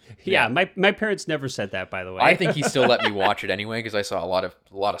said. Yeah, my parents never said that, by the way. I think he still let me watch it anyway, because I saw a lot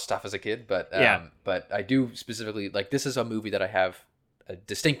of stuff as a kid. But but I do specifically this is a movie that I have a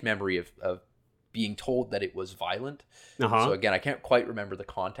distinct memory of being told that it was violent. So again, I can't quite remember the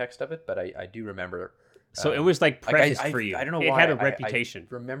context of it, but I do remember. So it was prefaced for you. I don't know it why. It had a reputation.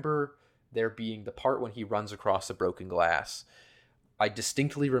 I remember there being the part when he runs across the broken glass. I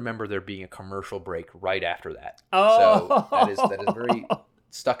distinctly remember there being a commercial break right after that. Oh. So that is very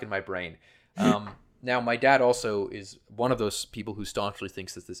stuck in my brain. Now, my dad also is one of those people who staunchly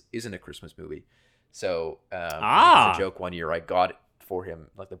thinks that this isn't a Christmas movie. So a joke one year, I got it for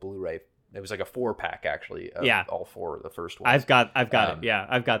him, the Blu-ray. It was a 4-pack actually of all 4 of the first ones. I've got it. Yeah,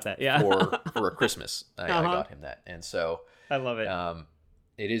 I've got that. Yeah. for a Christmas, I got him that, and so I love it.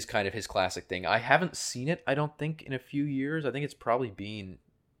 It is kind of his classic thing. I haven't seen it, I don't think, in a few years. I think it's probably been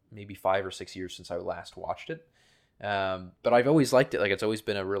maybe 5 or 6 years since I last watched it. But I've always liked it. It's always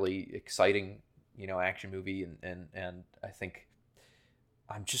been a really exciting, action movie, and I think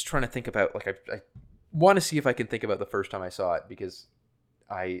I'm just trying to think about I want to see if I can think about the first time I saw it, because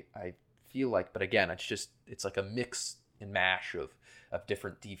I feel like, but again, it's like a mix and mash of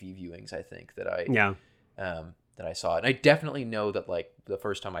different TV viewings, I think, that I saw. And I definitely know that like the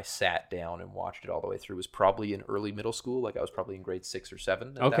first time I sat down and watched it all the way through was probably in early middle school. Like I was probably in grade 6 or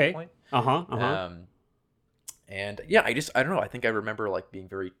 7 at that point. And yeah, I don't know. I think I remember like being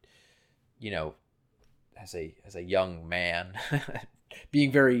very, as a young man,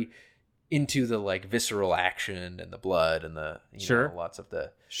 being very into the like visceral action and the blood and the lots of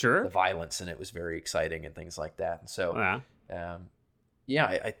the violence, and it was very exciting and things like that. And so I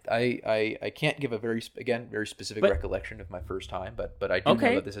can't give a very specific recollection of my first time, but I do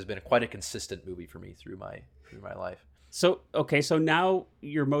know that this has been quite a consistent movie for me through my life. So now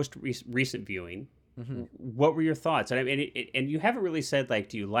your most recent viewing, what were your thoughts? And I mean, and you haven't really said like,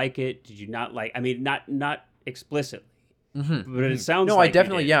 do you like it? Did you not like? I mean, not explicitly, but it sounds. No, like I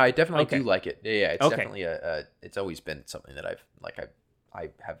definitely do like it. Yeah, it's definitely it's always been something that I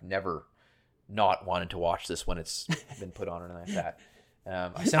have never not wanted to watch this when it's been put on and like that.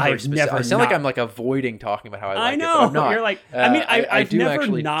 I sound like I'm like avoiding talking about how I like it, but I'm not. You're like, I do never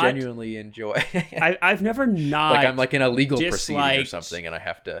actually not, genuinely enjoy. I've never not like I'm like in a legal proceeding or something, and I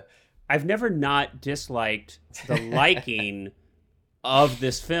have to. I've never not disliked the liking of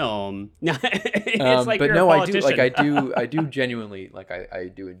this film. It's like, but you're no, a I do politician. I do genuinely like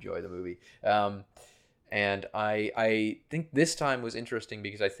I do enjoy the movie. And I think this time was interesting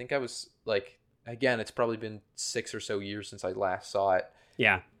because I think I was like, again, it's probably been 6 or so years since I last saw it.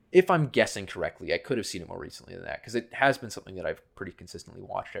 Yeah. If I'm guessing correctly, I could have seen it more recently than that because it has been something that I've pretty consistently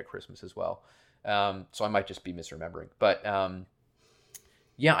watched at Christmas as well. So I might just be misremembering. But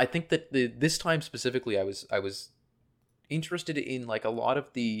yeah, I think that this time specifically, I was interested in like a lot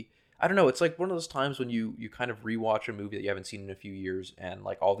of the, I don't know, it's like one of those times when you kind of rewatch a movie that you haven't seen in a few years and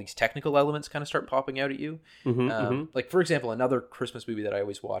like all these technical elements kind of start popping out at you. Like, for example, another Christmas movie that I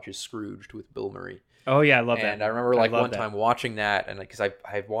always watch is Scrooged with Bill Murray. Oh, yeah, I love that. And I remember like one time watching that, and because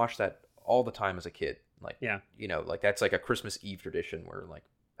I've watched that all the time as a kid. Like, like that's like a Christmas Eve tradition where like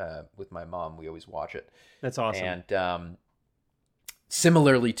with my mom, we always watch it. That's awesome. And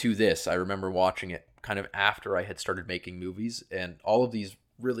similarly to this, I remember watching it kind of after I had started making movies, and all of these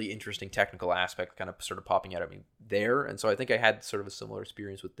really interesting technical aspects kind of started popping out at me there. And so I think I had sort of a similar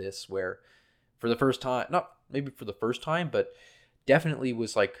experience with this, where for the first time, not maybe for the first time, but definitely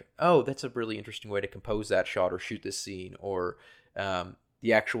was like, oh, that's a really interesting way to compose that shot or shoot this scene, or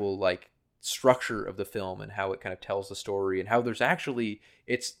the actual like structure of the film and how it kind of tells the story, and how there's actually,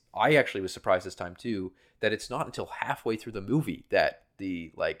 I actually was surprised this time too, that it's not until halfway through the movie that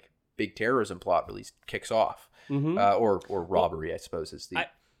the like big terrorism plot really kicks off. Or robbery, I suppose, is the.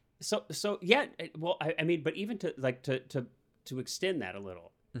 So yeah. Well, I mean, but even to like to extend that a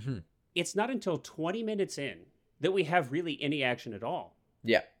little, it's not until 20 minutes in that we have really any action at all.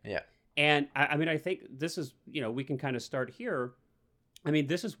 Yeah. And I mean, I think this is, we can kind of start here. I mean,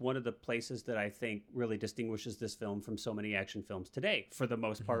 this is one of the places that I think really distinguishes this film from so many action films today, for the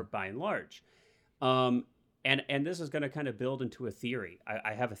most part, by and large. And this is going to kind of build into a theory.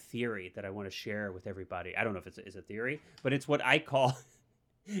 I have a theory that I want to share with everybody. I don't know if it's a theory, but it's what I call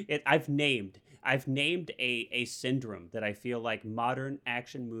it. I've named a syndrome that I feel like modern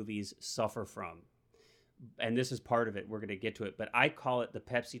action movies suffer from. And this is part of it. We're going to get to it, but I call it the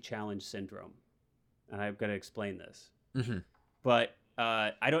Pepsi Challenge syndrome. And I'm going to explain this. But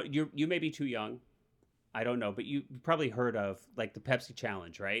I don't. You may be too young. I don't know, but you probably heard of like the Pepsi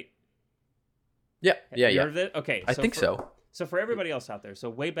Challenge, right? Yeah. You heard of it? Okay. I think so. So for everybody else out there, so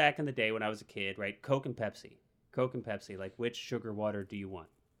way back in the day when I was a kid, right? Coke and Pepsi, like which sugar water do you want?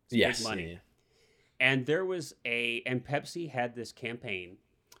 It's big money. Yeah. And there was and Pepsi had this campaign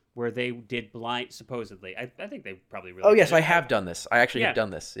where they did blind, supposedly. I think they probably really. Oh yes, I have done this. I actually have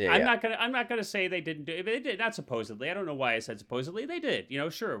done this. Yeah. I'm not gonna say they didn't do it, but they did. Not supposedly. I don't know why I said supposedly. They did.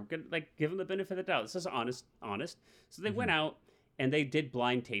 Sure. Like give them the benefit of the doubt. This is honest. So they went out and they did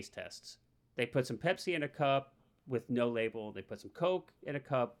blind taste tests. They put some Pepsi in a cup with no label. They put some Coke in a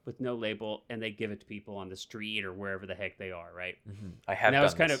cup with no label, and they give it to people on the street or wherever the heck they are. Right. I have. And that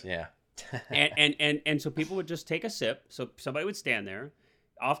was kind of yeah. and so people would just take a sip. So somebody would stand there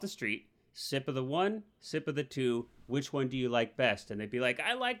off the street, sip of the one, sip of the two. Which one do you like best? And they'd be like,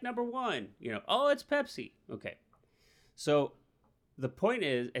 I like number one. Oh, it's Pepsi. Okay. So the point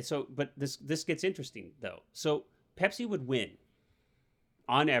is, but this gets interesting though. So Pepsi would win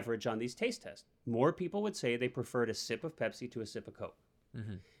on average on these taste tests. More people would say they preferred a sip of Pepsi to a sip of Coke.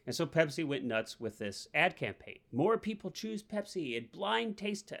 And so Pepsi went nuts with this ad campaign. More people choose Pepsi at blind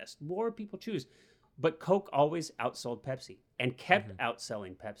taste test. More people choose. But Coke always outsold Pepsi and kept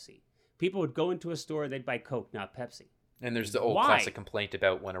outselling Pepsi. People would go into a store, they'd buy Coke, not Pepsi. And there's the old Why? classic complaint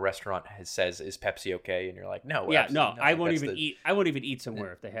about when a restaurant says, "Is Pepsi okay?" And you're like, "No, Yeah, absolutely no, not." I Like, won't that's even the- eat. I won't even eat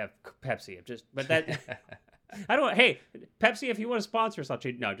somewhere if they have Pepsi. But that I don't. Hey, Pepsi, if you want to sponsor us, I'll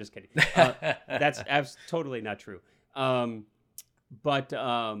treat. No, just kidding. That's totally not true. But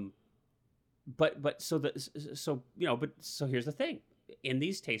so here's the thing. In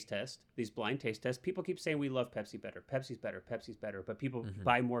these taste tests, these blind taste tests, people keep saying we love Pepsi better. Pepsi's better. Pepsi's better. But people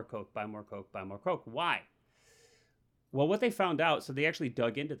buy more Coke, buy more Coke, buy more Coke. Why? Well, what they found out, so they actually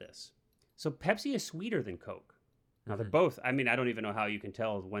dug into this. So Pepsi is sweeter than Coke. Now they're both. I mean, I don't even know how you can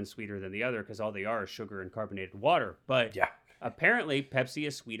tell one's sweeter than the other because all they are is sugar and carbonated water. But Yeah. apparently, Pepsi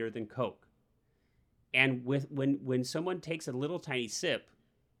is sweeter than Coke. And when someone takes a little tiny sip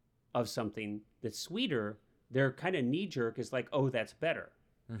of something that's sweeter, their kind of knee jerk is like, "Oh, that's better,"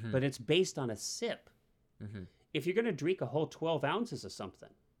 but it's based on a sip. If you're going to drink a whole 12 ounces of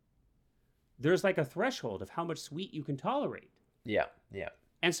something, there's like a threshold of how much sweet you can tolerate. Yeah. Yeah.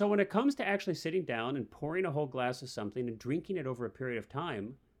 And so when it comes to actually sitting down and pouring a whole glass of something and drinking it over a period of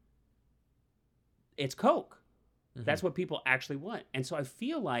time, it's Coke. That's what people actually want. And so I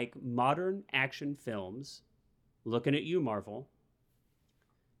feel like modern action films, looking at you, Marvel,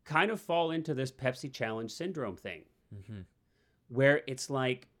 kind of fall into this Pepsi challenge syndrome thing, where it's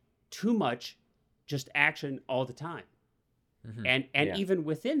like too much just action all the time. And Yeah. even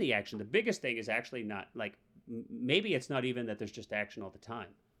within the action, the biggest thing is actually not like, maybe it's not even that there's just action all the time,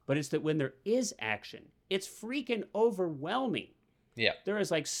 but it's that when there is action, it's freaking overwhelming. Yeah. There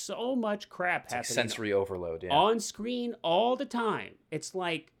is like so much crap It's like happening sensory overload. Yeah. on screen all the time. It's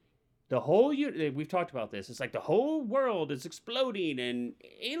like the whole we've talked about this. It's like the whole world is exploding and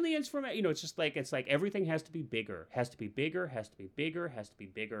aliens from it. It's just like everything has to be bigger, has to be bigger, has to be bigger, has to be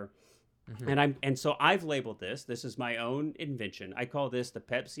bigger. And so I've labeled this. This is my own invention. I call this the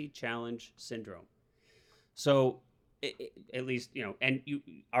Pepsi Challenge Syndrome. So at least, and you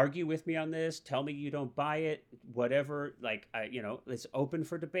argue with me on this, tell me you don't buy it, whatever, it's open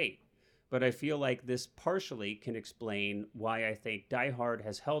for debate. But I feel like this partially can explain why I think Die Hard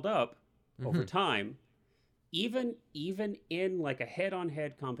has held up over time, even in like a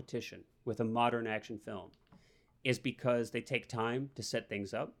head-on-head competition with a modern action film, is because they take time to set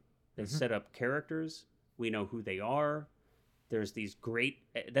things up. They set up characters. We know who they are. There's these great.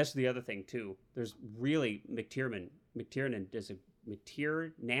 That's the other thing too. There's really McTiernan does a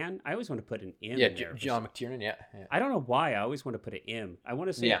McTiernan. I always want to put an M. Yeah. in there. John McTiernan. Yeah. I don't know why. I always want to put an M. I want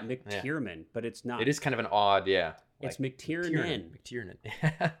to say Yeah, McTiernan, but it's not. It is kind of an odd. Yeah. It's McTiernan. McTiernan.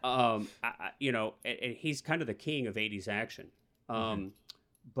 And he's kind of the king of '80s action.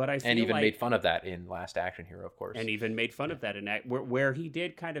 But I feel and even like, made fun of that in Last Action Hero, of course. and even made fun of that in where he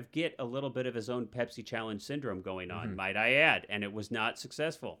did kind of get a little bit of his own Pepsi challenge syndrome going on, might I add, and it was not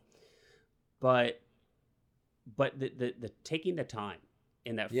successful. But the taking the time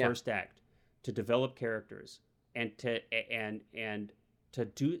in that first act to develop characters and to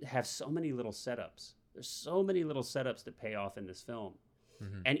have so many little setups. There's so many little setups that pay off in this film,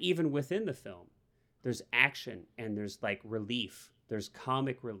 and even within the film, there's action and there's like relief. There's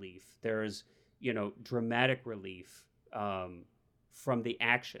comic relief. There's, dramatic relief from the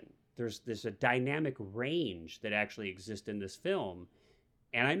action. There's a dynamic range that actually exists in this film.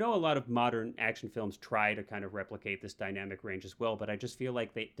 And I know a lot of modern action films try to kind of replicate this dynamic range as well, but I just feel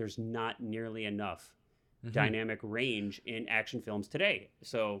like there's not nearly enough dynamic range in action films today.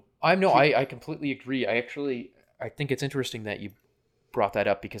 So I completely agree. I think it's interesting that you brought that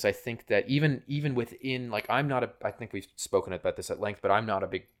up, because I think that even within, like, I think we've spoken about this at length, but I'm not a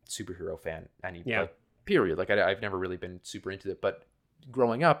big superhero fan period. Like I've never really been super into it, but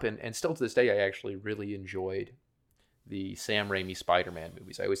growing up and still to this day, I actually really enjoyed the Sam Raimi Spider-Man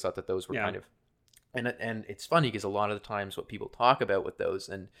movies. I always thought that those were kind of, and it's funny because a lot of the times what people talk about with those,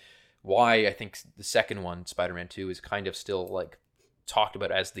 and why I think the second one, Spider-Man 2, is kind of still like talked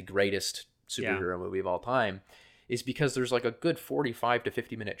about as the greatest superhero movie of all time, is because there's like a good 45 to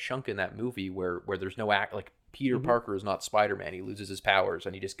 50 minute chunk in that movie where there's no act, like Peter Parker is not Spider-Man. He loses his powers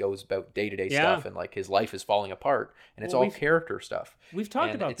and he just goes about day-to-day stuff, and like his life is falling apart, and it's all character stuff. We've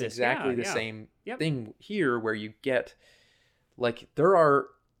talked about it's this. exactly the same thing here, where you get, like, there are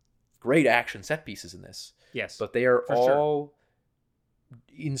great action set pieces in this. Yes. But they are for all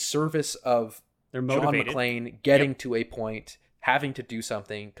in service of They're John motivated. McClane getting to a point, having to do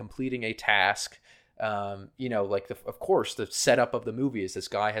something, completing a task. Like of course the setup of the movie is this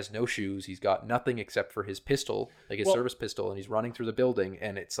guy has no shoes, he's got nothing except for his pistol, like his service pistol, and he's running through the building,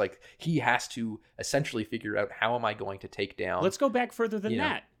 and it's like he has to essentially figure out, how am I going to take down. Let's go back further than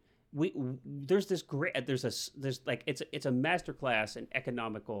that. there's this great there's like it's a masterclass in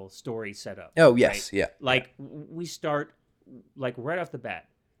economical story setup. Oh yes, right? yeah. Like we start like right off the bat,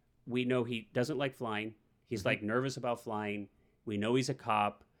 we know he doesn't like flying. He's like nervous about flying. We know he's a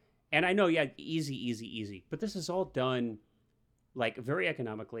cop, and I know easy, but this is all done like very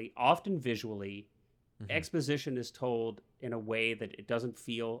economically, often visually. Exposition is told in a way that it doesn't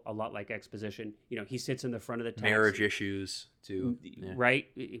feel a lot like exposition. You know, he sits in the front of the taxi. Marriage issues too, yeah. Right?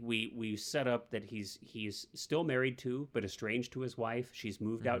 We set up that he's still married to, but estranged to his wife. She's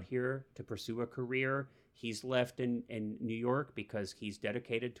moved out here to pursue a career. He's left in New York because he's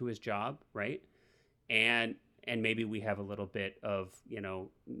dedicated to his job, right? And maybe we have a little bit of, you know,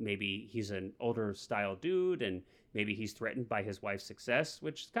 maybe he's an older style dude and maybe he's threatened by his wife's success,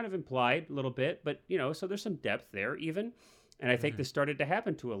 which is kind of implied a little bit, but, you know, so there's some depth there even. And I think this started to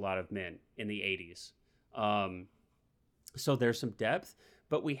happen to a lot of men in the 80s. So there's some depth,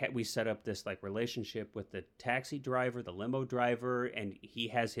 but we set up this like relationship with the taxi driver, the limo driver, and he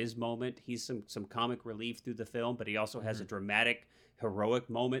has his moment. He's some comic relief through the film, but he also has a dramatic, heroic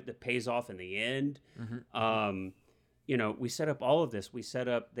moment that pays off in the end. You know, we set up all of this. We set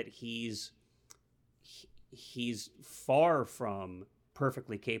up that he's far from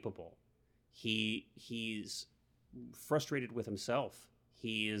perfectly capable. He's frustrated with himself.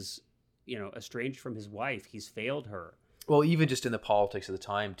 He is, you know, estranged from his wife. He's failed her. Well, even just in the politics of the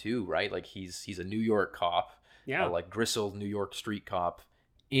time too, right? Like he's a New York cop, like grizzled New York street cop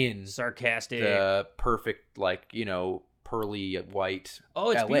in sarcastic, the perfect, like, you know, pearly white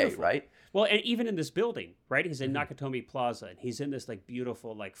it's LA, beautiful. right? Well, and even in this building, right? He's in Nakatomi Plaza, and he's in this like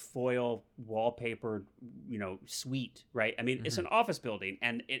beautiful, like foil wallpapered, you know, suite, right? I mean, it's an office building,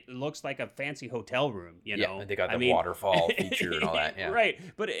 and it looks like a fancy hotel room, you know. Yeah, and they got the waterfall feature and all that, yeah. Right,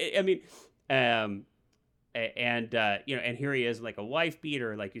 but I mean, you know, and here he is like a wife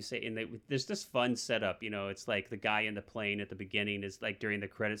beater, like you say, and there's this fun setup, you know. It's like the guy in the plane at the beginning is like during the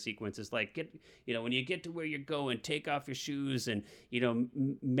credit sequence is like, you know, when you get to where you're going, take off your shoes and, you know,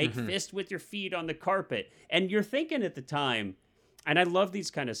 make fist with your feet on the carpet. And you're thinking at the time, and I love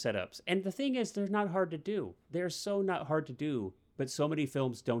these kind of setups. And the thing is, they're not hard to do. They're so not hard to do, but so many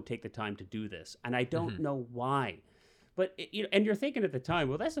films don't take the time to do this, and I don't know why. But, you know, and you're thinking at the time,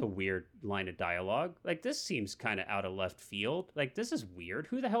 well, that's a weird line of dialogue. Like, this seems kind of out of left field. Like, this is weird.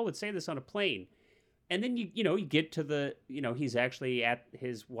 Who the hell would say this on a plane? And then, you know, you get to the, you know, he's actually at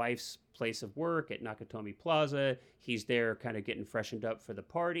his wife's place of work at Nakatomi Plaza. He's there kind of getting freshened up for the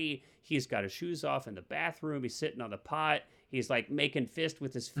party. He's got his shoes off in the bathroom. He's sitting on the pot. He's, like, making fist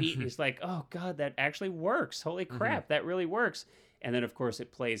with his feet. He's like, oh, God, that actually works. Holy crap, that really works. And then, of course,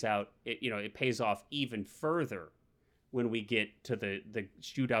 it plays out, it pays off even further when we get to the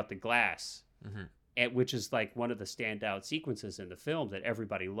shoot out the glass, which is like one of the standout sequences in the film that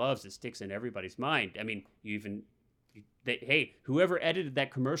everybody loves. It sticks in everybody's mind. I mean, hey, whoever edited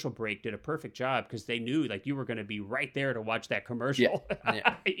that commercial break did a perfect job because they knew like you were going to be right there to watch that commercial.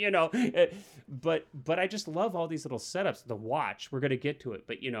 Yeah. You know, but I just love all these little setups. The watch, we're going to get to it,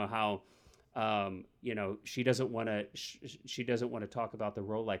 but you know how. You know, she doesn't want to talk about the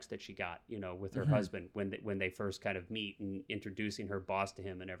Rolex that she got, you know, with her husband when they first kind of meet and introducing her boss to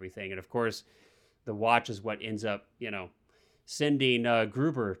him and everything. And of course, the watch is what ends up, you know, sending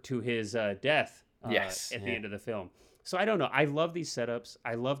Gruber to his death at the end of the film. So I don't know. I love these setups.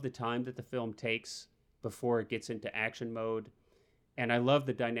 I love the time that the film takes before it gets into action mode. And I love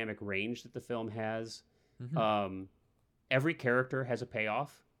the dynamic range that the film has. Every character has a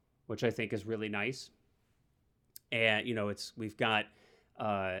payoff, which I think is really nice. And, you know, we've got,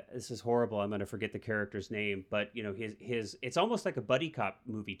 this is horrible. I'm going to forget the character's name, but, you know, his it's almost like a buddy cop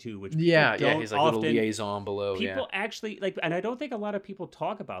movie too, which he's like a little liaison below. People actually like, and I don't think a lot of people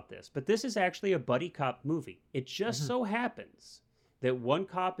talk about this, but this is actually a buddy cop movie. It just so happens that one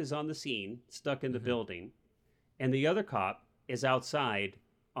cop is on the scene, stuck in the building, and the other cop is outside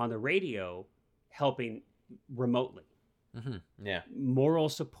on the radio helping remotely. Moral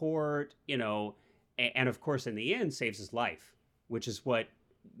support, you know, and of course in the end saves his life, which is what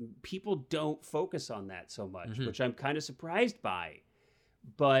people don't focus on that so much, which I'm kind of surprised by.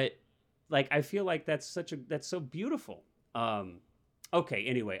 But like I feel like that's so beautiful. Okay,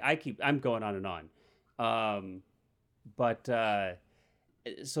 anyway, I'm going on and on.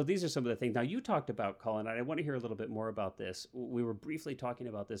 So these are some of the things. Now you talked about, Colin, and I want to hear a little bit more about this. We were briefly talking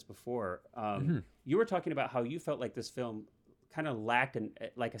about this before. You were talking about how you felt like this film kind of lacked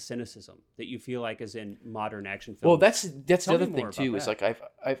like a cynicism that you feel like is in modern action films. Well, that's the other thing too. Is like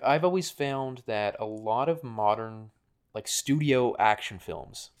I've always found that a lot of modern like studio action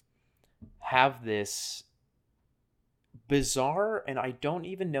films have this bizarre, and I don't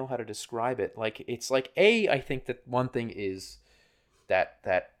even know how to describe it. Like, it's like, I think that one thing is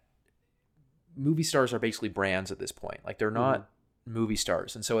that movie stars are basically brands at this point. Like, they're not movie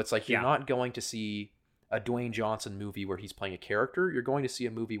stars. And so it's like, you're not going to see a Dwayne Johnson movie where he's playing a character. You're going to see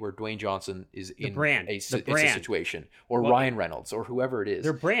a movie where Dwayne Johnson is in a situation, or Ryan Reynolds, or whoever it is.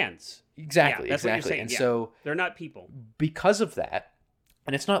 They're brands. Exactly, that's what you're exactly. saying. And Yeah. so they're not people. because of that,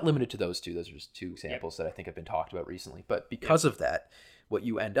 and it's not limited to those two. Those are just two examples that I think have been talked about recently. But because of that, what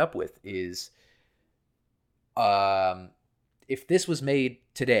you end up with is, if this was made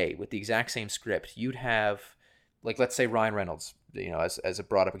today with the exact same script, you'd have, like, let's say Ryan Reynolds, as a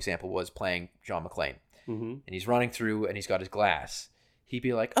brought up example, was playing John McClane, and he's running through and he's got his glass. He'd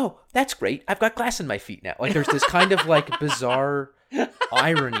be like, "Oh, that's great! I've got glass in my feet now." Like, there's this kind of like bizarre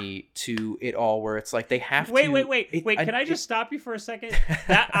irony to it all, where it's like they have Wait! to. Can I just stop you for a second?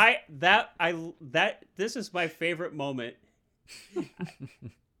 This is my favorite moment,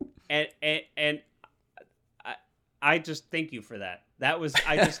 and I just thank you for that.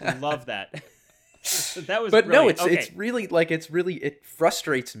 I just love that. That was. But brilliant. no, it's really it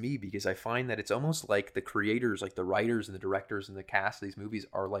frustrates me, because I find that it's almost like the creators, like the writers and the directors and the cast of these movies,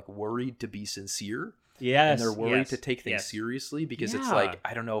 are like worried to be sincere. Yes, and they're worried to take things yes. seriously, because it's Yeah. like,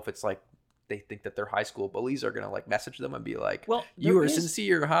 I don't know if it's like they think that their high school bullies are gonna like message them and be like, Well, "You there are is-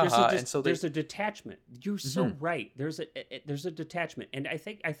 sincere, haha." And so there's a detachment. You're so right. There's a detachment, and I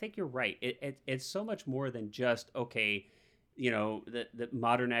think you're right. It's so much more than just, okay, the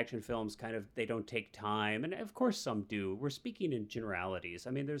modern action films kind of, they don't take time, and of course some do. We're speaking in generalities.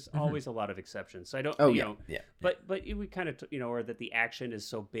 I mean, there's always a lot of exceptions. So I don't. But we kind of or that the action is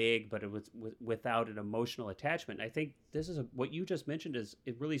so big, but it was without an emotional attachment. I think this is what you just mentioned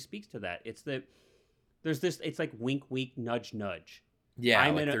it really speaks to that. It's that there's this. It's like wink, wink, nudge, nudge. Yeah,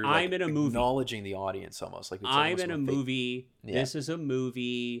 I'm like in they're I'm in a movie. acknowledging the audience almost. Like, it's I'm almost in a what they- movie. Yeah. This is a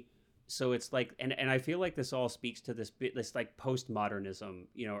movie. So it's like, and I feel like this all speaks to this like postmodernism,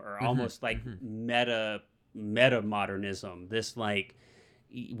 or almost like meta modernism. This, like,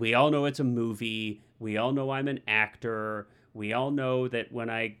 we all know it's a movie. We all know I'm an actor. We all know that when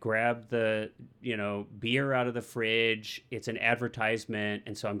I grab the, beer out of the fridge, it's an advertisement,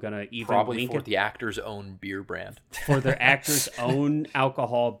 and so I'm gonna even Probably wink for at the actor's own beer brand. for their actor's own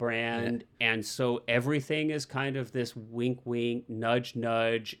alcohol brand. And so everything is kind of this wink, wink, nudge,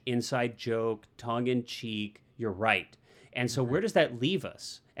 nudge, inside joke, tongue in cheek. You're right. And so where does that leave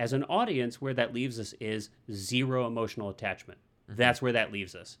us? As an audience, where that leaves us is zero emotional attachment. That's where that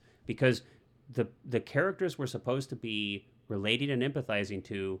leaves us. Because the characters we're supposed to be relating and empathizing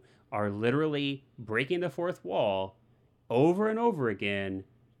to are literally breaking the fourth wall over and over again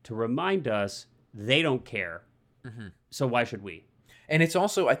to remind us they don't care. So why should we? And it's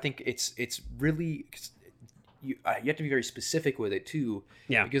also, I think it's really, you have to be very specific with it too.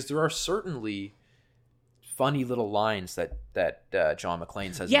 Yeah. Because there are certainly funny little lines that John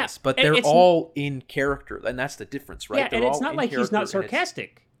McClane says in Yeah, this, but and they're it's all in character, and that's the difference, right? Yeah, They're and it's all not in like he's character, not and it's-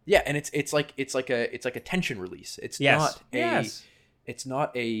 sarcastic. Yeah, and it's like a tension release. It's Yes. not a Yes. it's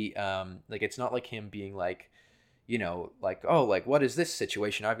not a like, it's not like him being like, like, oh, like, what is this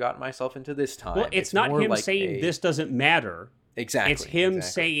situation I've gotten myself into this time? Well, it's not more him like saying this doesn't matter. Exactly. It's him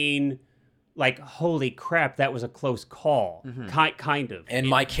exactly. saying, like, holy crap, that was a close call. Kind of. And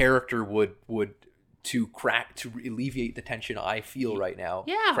my character would to alleviate the tension I feel right now,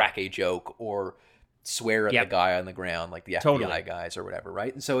 Yeah. crack a joke or swear at Yep. the guy on the ground, like the Totally. FBI guys or whatever,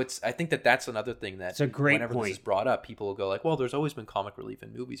 right? And so I think that's another thing that It's a great whenever point. this is brought up, people will go like, well, there's always been comic relief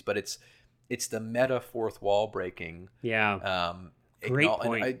in movies, but it's the meta fourth wall breaking. Yeah. Great and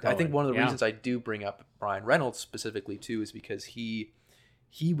point, I think Colin. one of the Yeah. reasons I do bring up Ryan Reynolds specifically too is because he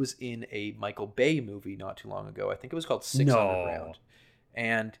was in a Michael Bay movie not too long ago. I think it was called Six No. Underground,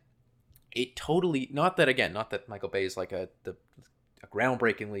 and it totally not that Michael Bay is like a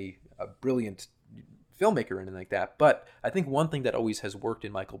groundbreakingly brilliant filmmaker or anything like that, but I think one thing that always has worked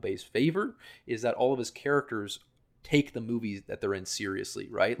in Michael Bay's favor is that all of his characters take the movies that they're in seriously,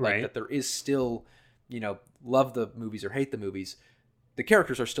 right? Like Right. that there is still, love the movies or hate the movies. The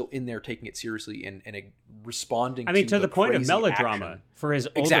characters are still in there taking it seriously and responding. I mean, to the point of crazy melodrama action. for his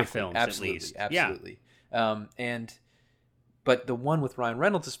older Exactly, films, absolutely, at least. absolutely. But the one with Ryan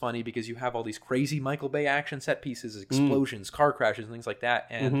Reynolds is funny because you have all these crazy Michael Bay action set pieces, explosions, car crashes, and things like that,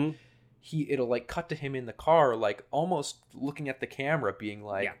 and it'll like cut to him in the car, like almost looking at the camera, being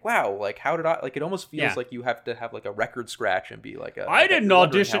like, Yeah. "Wow, like how did I?" Like it almost feels Yeah. like you have to have like a record scratch and be like, I didn't you're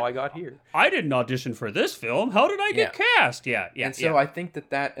wondering audition- how I got here." I didn't audition for this film. How did I get cast? Yeah. And so I think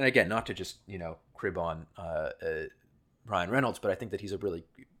that, and again, not to just crib on Ryan Reynolds, but I think that he's a really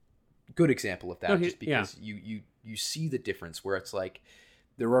good example of that, Okay, just because you see the difference where it's like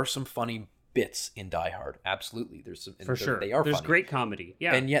there are some funny bits in Die Hard. Absolutely, there's some For sure. They are There's funny. great comedy.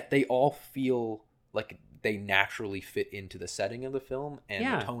 Yeah. And yet they all feel like they naturally fit into the setting of the film and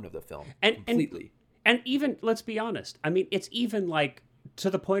Yeah. the tone of the film And- completely. And even, let's be honest, I mean, it's even like to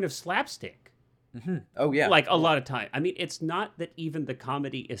the point of slapstick. Oh yeah, Like a lot of time. I mean, it's not that even the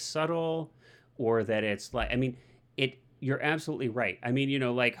comedy is subtle or that it's like, I mean, you're absolutely right. I mean,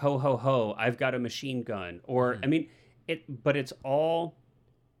 like ho ho ho, I've got a machine gun, or I mean, but it's all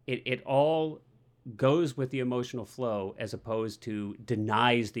it all goes with the emotional flow as opposed to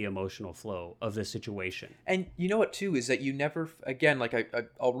denies the emotional flow of the situation. And you know what too is that you never, again, like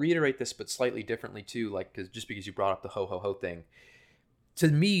I'll reiterate this but slightly differently too, like just because you brought up the ho ho ho thing. To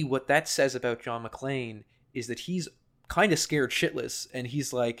me, what that says about John McClane is that he's kind of scared shitless, and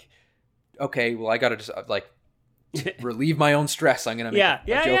he's like, okay, well, I gotta just like to relieve my own stress. I'm gonna make a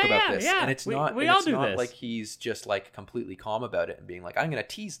joke about this, and it's not. We and all it's do not this. like he's just like completely calm about it and being like, I'm gonna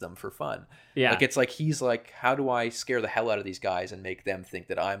tease them for fun. Yeah. Like it's like he's like, how do I scare the hell out of these guys and make them think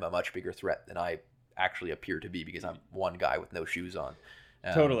that I'm a much bigger threat than I actually appear to be because I'm one guy with no shoes on.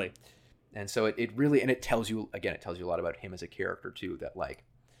 Totally. And so it really, and it tells you a lot about him as a character too, that like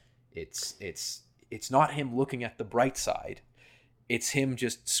it's not him looking at the bright side. It's him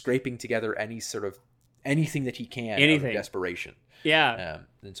just scraping together anything that he can out of desperation. Yeah.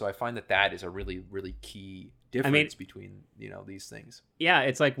 And so I find that is a really, really key difference between, these things. Yeah,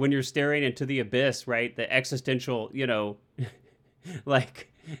 it's like when you're staring into the abyss, right? The existential, like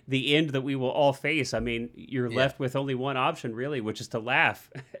the end that we will all face. I mean, you're left with only one option, really, which is to laugh.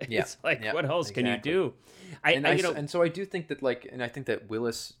 It's like, what else can you do? And so I do think that, like, and I think that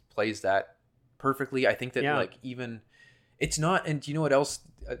Willis plays that perfectly. I think that, like, even it's not. And do you know what else?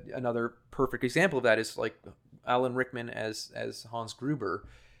 Another perfect example of that is like Alan Rickman as Hans Gruber.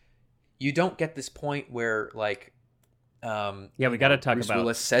 You don't get this point where like. We got to talk Bruce about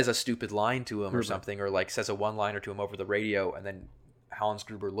Willis says a stupid line to him or something, or like says a one-liner to him over the radio, and then Hans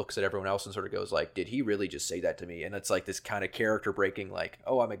Gruber looks at everyone else and sort of goes like, did he really just say that to me? And it's like this kind of character breaking, like,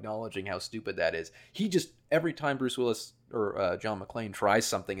 oh, I'm acknowledging how stupid that is. He just, every time Bruce Willis or John McClane tries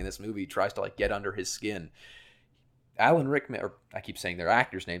something in this movie, tries to like get under his skin. Alan Rickman, or I keep saying their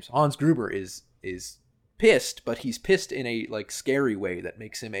actors' names, Hans Gruber is pissed, but he's pissed in a like scary way that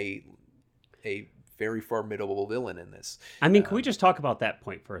makes him a very formidable villain in this. I mean, can we just talk about that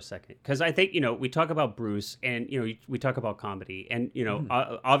point for a second? Because I think, we talk about Bruce and, we talk about comedy and,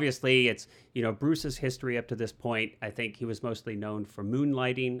 obviously it's, Bruce's history up to this point. I think he was mostly known for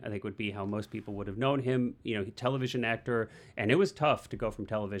moonlighting. I think would be how most people would have known him, television actor. And it was tough to go from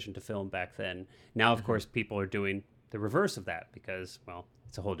television to film back then. Now, of course, people are doing the reverse of that because, well,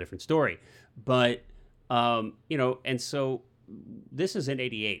 it's a whole different story. But, and so this is in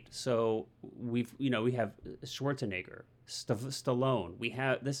 '88, so we have Schwarzenegger,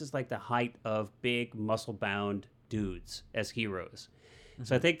 Stallone. This is like the height of big muscle-bound dudes as heroes. Mm-hmm.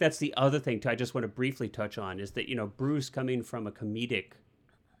 So I think that's the other thing I just want to briefly touch on is that Bruce coming from a comedic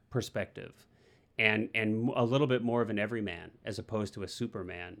perspective, and a little bit more of an everyman as opposed to a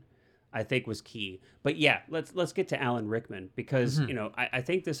Superman, I think was key. But yeah, let's get to Alan Rickman because I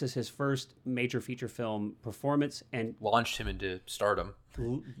think this is his first major feature film performance and launched him into stardom.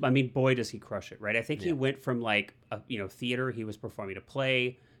 I mean, boy, does he crush it, right? I think he went from like theater, he was performing a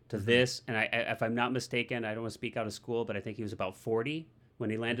play to this, and if I'm not mistaken, I don't want to speak out of school, but I think he was about 40 when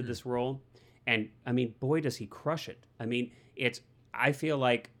he landed this role, and I mean, boy, does he crush it. I mean, I feel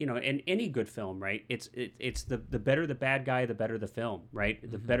like, in any good film, right? It's the better the bad guy, the better the film, right?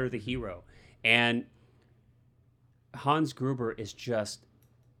 The better the hero. And Hans Gruber is just,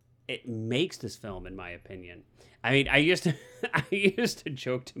 it makes this film, in my opinion. I mean, I used to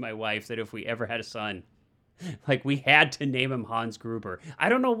joke to my wife that if we ever had a son, like we had to name him Hans Gruber. I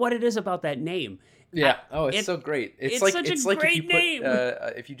don't know what it is about that name. Yeah. It's so great. It's like such a if you great put name.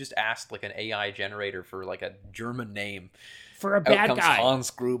 if you just asked like an AI generator for like a German name For a bad comes guy.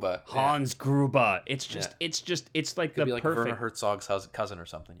 Hans Gruber. Hans Gruber. It's just it's like Could the be like perfect Werner Herzog's cousin or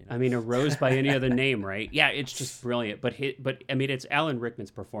something. I mean, a rose by any other name, right? Yeah, it's just brilliant. But I mean, it's Alan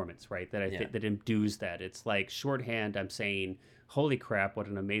Rickman's performance, right? That I think that imbues that. It's like shorthand. I'm saying, holy crap! What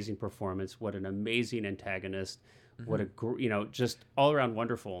an amazing performance! What an amazing antagonist! What a just all around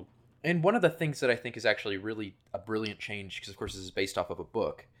wonderful. And one of the things that I think is actually really a brilliant change, because of course this is based off of a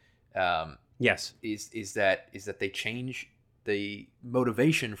book. Yes, is that they change the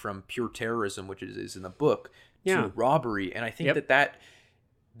motivation from pure terrorism, which is in the book, to robbery. And I think that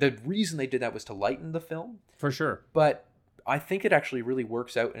the reason they did that was to lighten the film. For sure. But I think it actually really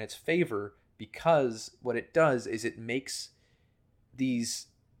works out in its favor because what it does is it makes these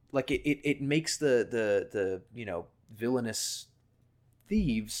like it makes the villainous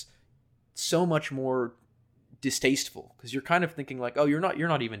thieves so much more distasteful, because you're kind of thinking like, oh, you're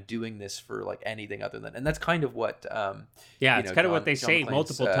not even doing this for like anything other than, and that's kind of what it's kind of what they say McClane's,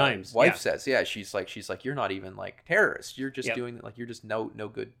 multiple times. Wife says, she's like you're not even like terrorists, you're just Yep. doing like, you're just no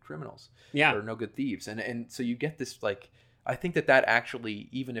good criminals, Yeah. or no good thieves, and so you get this like, I think that actually,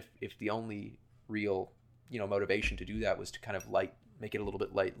 even if the only real motivation to do that was to kind of make it a little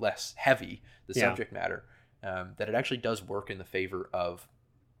bit less heavy, the subject matter, that it actually does work in the favor of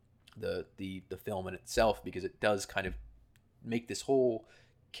the film in itself, because it does kind of make this whole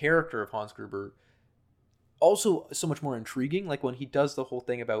character of Hans Gruber also so much more intriguing. Like when he does the whole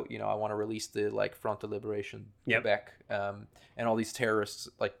thing about, I want to release the like Front de Liberation Quebec, and all these terrorists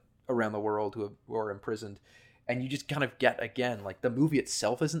like around the world who are imprisoned, and you just kind of get, again, like the movie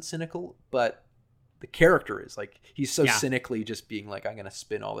itself isn't cynical, but the character is like, he's so cynically just being like, I'm gonna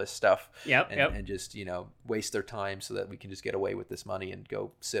spin all this stuff and just waste their time so that we can just get away with this money and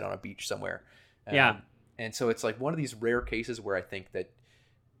go sit on a beach somewhere. And so it's like one of these rare cases where I think that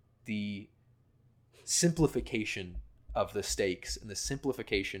the simplification of the stakes and the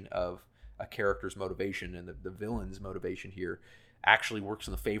simplification of a character's motivation and the villain's motivation here actually works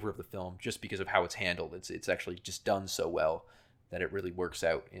in the favor of the film, just because of how it's handled. It's actually just done so well that it really works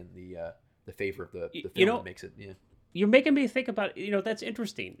out in the favor of the film. That makes it. You're making me think about, that's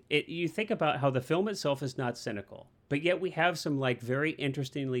interesting. You think about how the film itself is not cynical, but yet we have some like very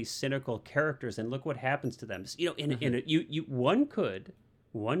interestingly cynical characters, and look what happens to them. One could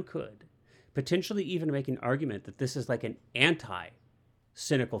potentially even make an argument that this is like an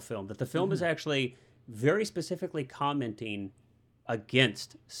anti-cynical film, that the film is actually very specifically commenting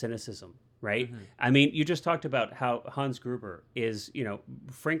against cynicism. Right? I mean, you just talked about how Hans Gruber is,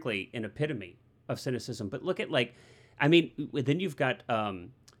 frankly, an epitome of cynicism. But look at then you've got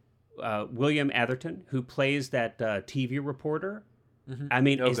William Atherton, who plays that TV reporter. I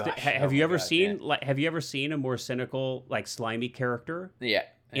mean, have you ever seen a more cynical, like slimy character?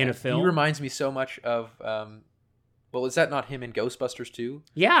 In a film? He reminds me so much of. Well, is that not him in Ghostbusters too?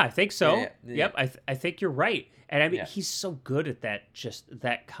 Yeah, I think so. Yeah. Yep, I think you're right. And I mean, he's so good at that, just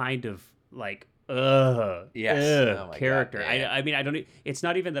that kind of like character. God, yeah. I mean, I don't. It's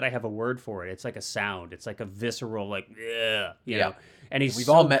not even that I have a word for it. It's like a sound. It's like a visceral, like you know. And we've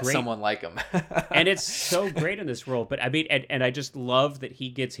all met someone like him, and it's so great in this role. But I mean, and I just love that he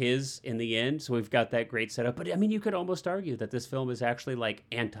gets his in the end. So we've got that great setup. But I mean, you could almost argue that this film is actually like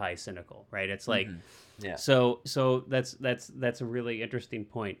anti-cynical, right? It's like, So that's a really interesting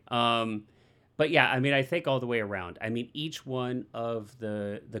point. But yeah, I mean, I think all the way around. I mean, each one of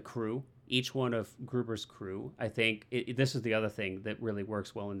the crew. Each one of Gruber's crew, I think this is the other thing that really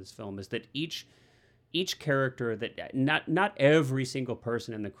works well in this film, is that each character, that not every single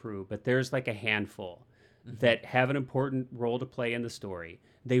person in the crew, but there's like a handful that have an important role to play in the story.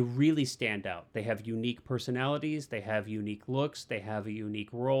 They really stand out. They have unique personalities, they have unique looks, they have a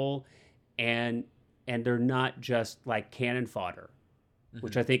unique role, and they're not just like cannon fodder,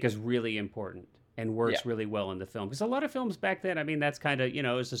 which I think is really important. And works really well in the film, because a lot of films back then, I mean, that's kind of,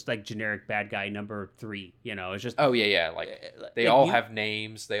 it's just like generic bad guy number 3. It's just like they all have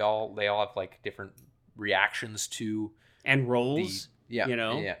names. They all have like different reactions to and roles. Yep.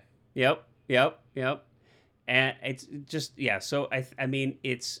 And it's just So I mean,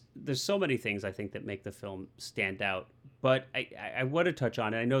 there's so many things I think that make the film stand out. But I want to touch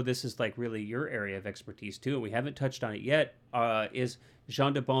on it. I know this is like really your area of expertise too, and we haven't touched on it yet. Is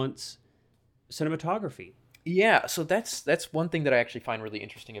Jean de Bont's cinematography. Yeah, so that's one thing that I actually find really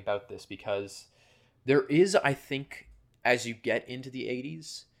interesting about this, because there is, I think, as you get into the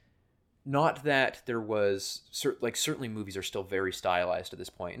 80s, not that there was certainly movies are still very stylized at this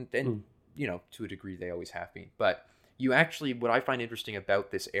point, and to a degree they always have been, but you actually, what I find interesting about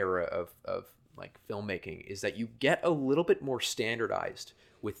this era of like filmmaking is that you get a little bit more standardized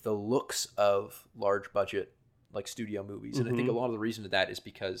with the looks of large budget like studio movies. And I think a lot of the reason to that is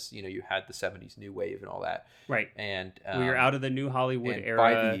because, you had the 70s new wave and all that. Right. And we were out of the new Hollywood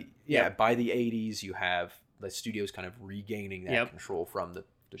era. By the 80s, you have the studios kind of regaining that control from the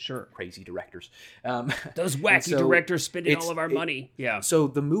crazy directors. Those wacky directors spending all of our money. Yeah. So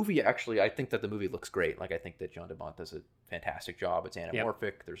the movie, actually, I think that the movie looks great. Like, I think that Jean de Bont does a fantastic job. It's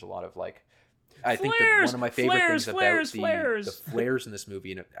anamorphic. There's a lot of like, I think that one of my favorite things about the flares in this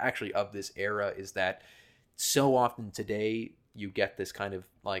movie, and actually of this era, is that so often today you get this kind of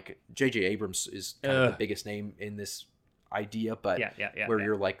like J.J. Abrams is kind of the biggest name in this idea, but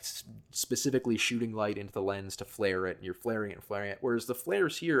you're like specifically shooting light into the lens to flare it, and you're flaring it and flaring it. Whereas the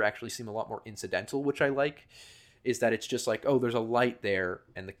flares here actually seem a lot more incidental, which I like. is that it's just like, oh, there's a light there,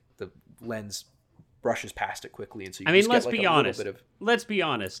 and the lens brushes past it quickly, and so you I mean, just let's get like be a little honest. bit of Let's be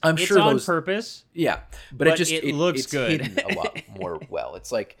honest. I'm it's sure on those- purpose. yeah, but But it just it looks it's good. hidden a lot more well.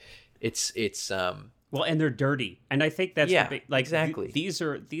 It's like it's Well, and they're dirty, and I think that's Yeah, the big, like exactly. These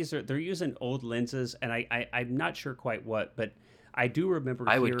are they're using old lenses, and I'm not sure quite what, but I do remember.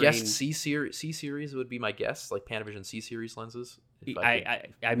 I would hearing, guess C series would be my guess, like Panavision C series lenses. if I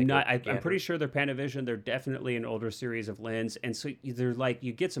could I'm make not. a I'm gander. pretty sure they're Panavision. They're definitely an older series of lens, and so they're like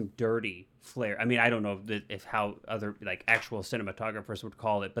you get some dirty flare. I mean, I don't know if how other like actual cinematographers would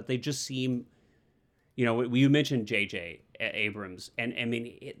call it, but they just seem. You know, you mentioned J.J. Abrams, and I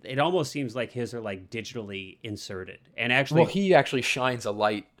mean, it almost seems like his are like digitally inserted, and actually, Well, he actually shines a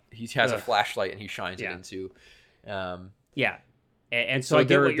light. He has a Ugh. flashlight, and he shines Yeah. it into. yeah, and so I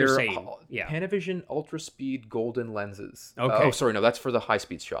get what you're saying. Yeah, Panavision Ultra Speed Golden lenses. Okay. Oh, sorry, no, that's for the high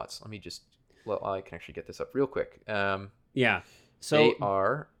speed shots. Let me just. Well, I can actually get this up real quick. yeah. So They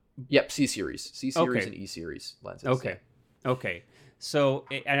are. Yep, C series, Okay. and E series lenses. okay, okay. So,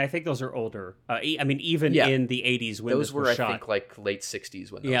 and I think those are older. I mean, even Yeah. in the '80s when Those this were, was I shot. think, like late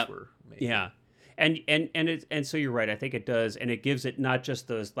 '60s when those Yeah. were made. Yeah, and so you're right. I think it does, and it gives it not just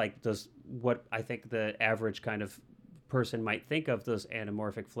those what I think the average kind of person might think of those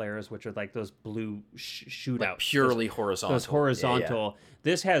anamorphic flares, which are like those blue shootouts, Like purely horizontal. Those horizontal. Yeah,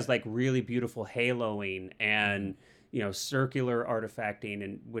 This has like really beautiful haloing and circular artifacting,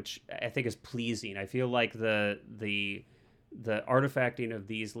 and which I think is pleasing. I feel like the artifacting of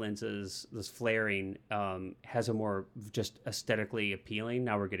these lenses, this flaring, has a more just aesthetically appealing.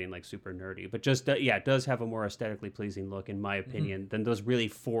 Now we're getting like super nerdy, but just it does have a more aesthetically pleasing look, in my opinion, than those really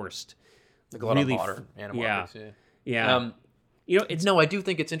forced. Like a lot really of modern anamorphics. Yeah. Yeah, it's No, I do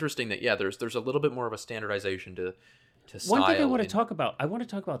think it's interesting that there's a little bit more of a standardization to style. one thing I want to in- talk about. I want to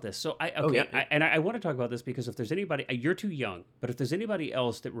talk about this. So I want to talk about this because if there's anybody, you're too young, but if there's anybody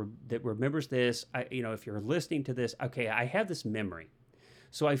else that remembers this, if you're listening to this, okay, I have this memory.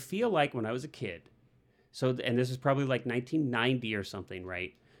 So I feel like when I was a kid, and this is probably like 1990 or something,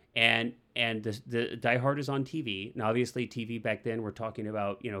 right? And the Die Hard is on TV. Now, obviously, TV back then we're talking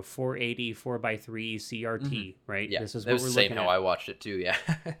about 480 4x3 CRT, right? Yeah, This is that what was we're the same looking how at. I watched it too. Yeah.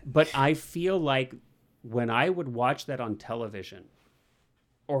 But I feel like when I would watch that on television,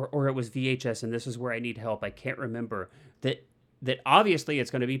 or it was VHS, and this is where I need help. I can't remember that obviously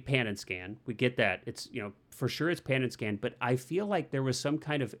it's going to be pan and scan. We get that. It's for sure it's pan and scan. But I feel like there was some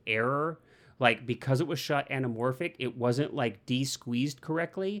kind of error, like because it was shot anamorphic, it wasn't like de-squeezed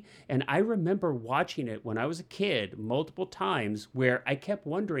correctly. And I remember watching it when I was a kid multiple times, where I kept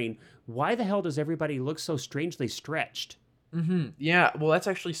wondering why the hell does everybody look so strangely stretched? Yeah, well, that's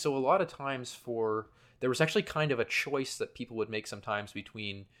actually so. A lot of times, there was actually kind of a choice that people would make sometimes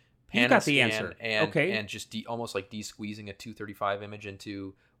between You got the answer. Okay. and just almost like de-squeezing a 235 image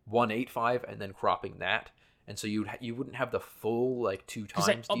into 185 and then cropping that, and so you wouldn't have the full like two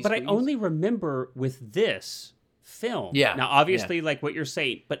times. But I de-squeeze. only remember with this film. Yeah, Now, obviously, like what you're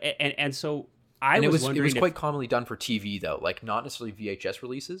saying, but and so I and was it wondering was if, quite commonly done for TV though, like not necessarily VHS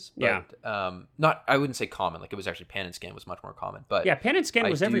releases. But, Yeah. not I wouldn't say common. Like it was actually pan and scan was much more common. But yeah, pan and scan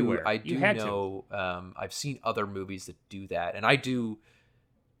was everywhere. I do you had know. I've seen other movies that do that, and I do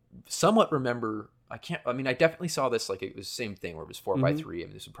somewhat remember. I definitely saw this. Like it was the same thing where it was 4x3. I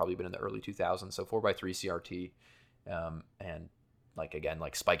mean, this would probably been in the early 2000s. So 4x3 CRT, and like again,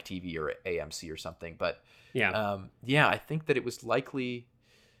 like Spike TV or AMC or something. But Yeah. I think that it was likely.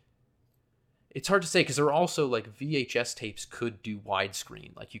 It's hard to say because there are also like VHS tapes could do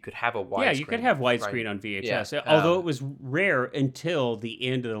widescreen. Like you could have a widescreen. Yeah, you could have widescreen right? on VHS, Yeah, although it was rare until the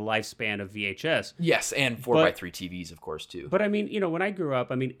end of the lifespan of VHS. Yes, and 4x3 TVs, of course, too. But I mean, when I grew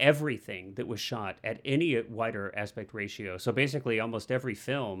up, I mean, everything that was shot at any wider aspect ratio. So basically, almost every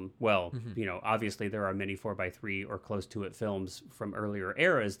film. Well, obviously there are many 4x3 or close to it films from earlier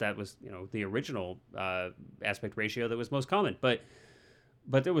eras. That was, the original aspect ratio that was most common.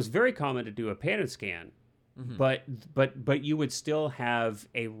 But it was very common to do a pan and scan. But you would still have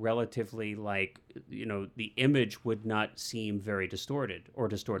a relatively the image would not seem very distorted or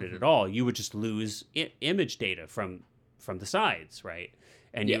distorted at all. You would just lose image data from the sides, right?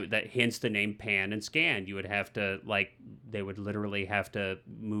 And that hence the name pan and scan. You would have to they would literally have to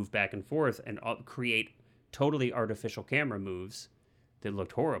move back and forth and create totally artificial camera moves that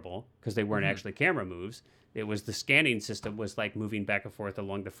looked horrible because they weren't actually camera moves. It was the scanning system was like moving back and forth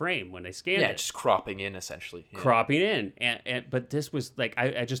along the frame when they scanned it. just cropping in essentially. Yeah. Cropping in. And but this was like,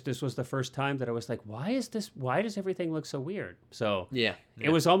 this was the first time that I was like, why does everything look so weird? So it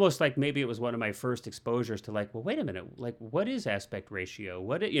was almost like maybe it was one of my first exposures to like, well, wait a minute, like what is aspect ratio?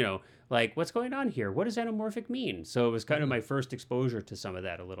 Like what's going on here? What does anamorphic mean? So it was kind of my first exposure to some of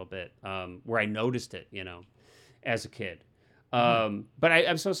that a little bit, where I noticed it, as a kid. But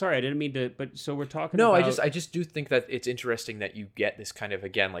I'm so sorry. I didn't mean to. But so we're talking. No, about... I just do think that it's interesting that you get this kind of,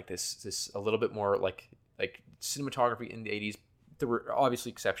 again, like this a little bit more like cinematography in the 80s. There were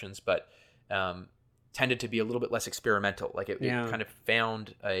obviously exceptions, but tended to be a little bit less experimental. Like it kind of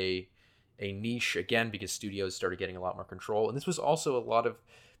found a niche again because studios started getting a lot more control. And this was also a lot of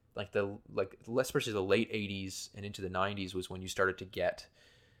especially the late 80s and into the 90s was when you started to get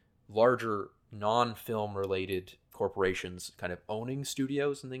larger non-film related corporations kind of owning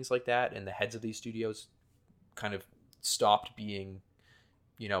studios and things like that, and the heads of these studios kind of stopped being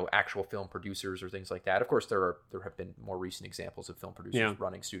actual film producers or things like that. Of course there have been more recent examples of film producers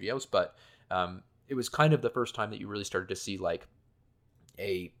running studios, but it was kind of the first time that you really started to see like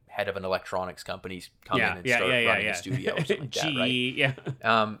a head of an electronics company come in and start running a studio or something like that,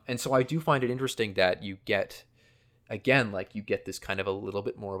 right? And so I do find it interesting that you get, again, like you get this kind of a little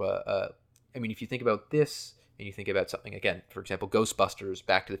bit more of a I mean, if you think about this and you think about something, again, for example, Ghostbusters,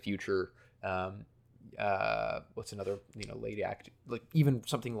 Back to the Future, what's another, late act, like even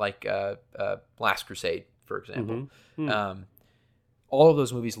something like Last Crusade, for example. All of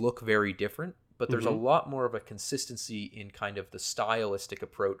those movies look very different, but there's a lot more of a consistency in kind of the stylistic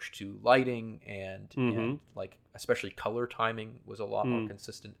approach to lighting and like especially color timing was a lot more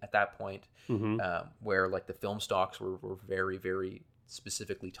consistent at that point, where like the film stocks were very, very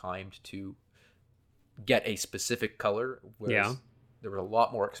specifically timed to get a specific color, whereas there was a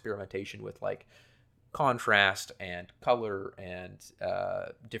lot more experimentation with like contrast and color and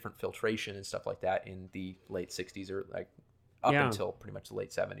different filtration and stuff like that in the late 60s or like up until pretty much the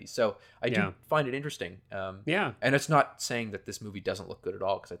late 70s. So I do find it interesting. And it's not saying that this movie doesn't look good at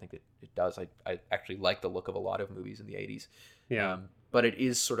all, because I think it does. I actually like the look of a lot of movies in the 80s. But it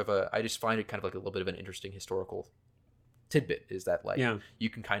is sort of I just find it kind of like a little bit of an interesting historical tidbit, is that like you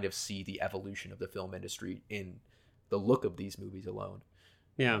can kind of see the evolution of the film industry in the look of these movies alone.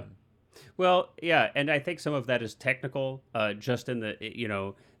 Well, and I think some of that is technical, just in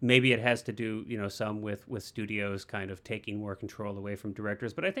the, maybe it has to do, some with studios kind of taking more control away from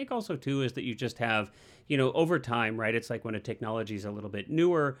directors. But I think also, too, is that you just have, over time, right? It's like when a technology is a little bit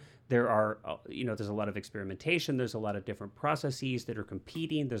newer, there are, there's a lot of experimentation. There's a lot of different processes that are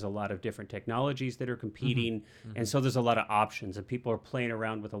competing. There's a lot of different technologies that are competing. And so there's a lot of options, and people are playing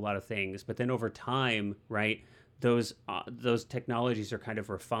around with a lot of things. But then over time, right, those technologies are kind of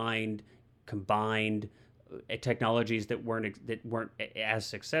refined, combined. Technologies that weren't as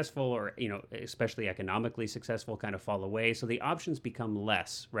successful, or especially economically successful, kind of fall away. So the options become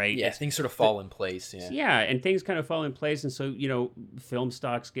less, right? Things sort of fall in place. And things kind of fall in place, and so film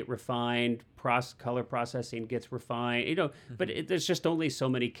stocks get refined, color processing gets refined, but there's just only so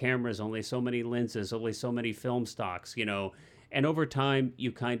many cameras, only so many lenses, only so many film stocks, And over time,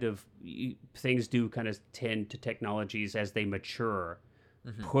 things do kind of tend to technologies as they mature,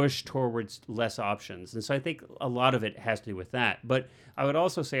 push towards less options. And so I think a lot of it has to do with that. But I would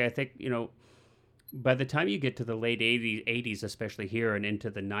also say, I think, by the time you get to the late 80s, especially here, and into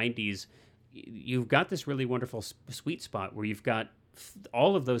the 90s, you've got this really wonderful sweet spot where you've got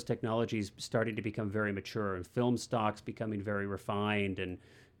all of those technologies starting to become very mature, and film stocks becoming very refined, and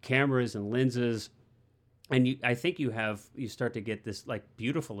cameras and lenses. And I think you start to get this like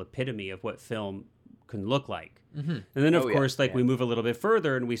beautiful epitome of what film can look like. And then of course, we move a little bit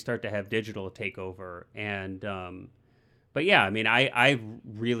further and we start to have digital take over. And, but yeah, I mean, I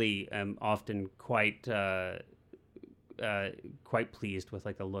really am often quite pleased with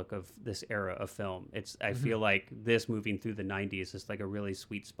like the look of this era of film. I feel like this moving through the 90s is like a really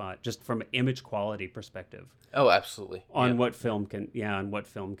sweet spot, just from an image quality perspective. Oh, absolutely. On what film can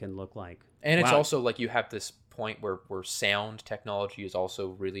look like. And it's also like you have this point where sound technology is also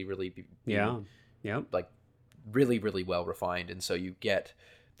really, really like really, really well refined, and so you get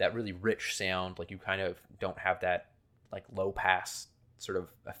that really rich sound. Like you kind of don't have that like low pass sort of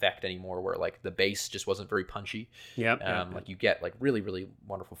effect anymore, where like the bass just wasn't very punchy. Like you get like really, really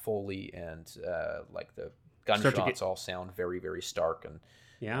wonderful Foley, and like the gunshots all sound very, very stark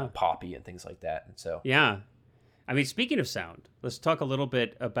and poppy and things like that. And so I mean, speaking of sound, let's talk a little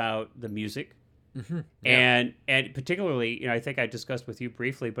bit about the music. And particularly, I think I discussed with you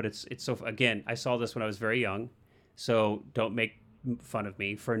briefly, but it's so, again, I saw this when I was very young, so don't make fun of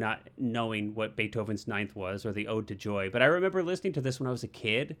me for not knowing what Beethoven's Ninth was or the Ode to Joy. But I remember listening to this when I was a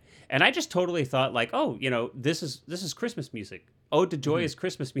kid, and I just totally thought like, oh, this is Christmas music. Ode to Joy is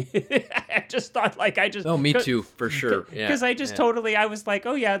Christmas music. I just thought like Oh, me too, for sure. Because I just totally, I was like,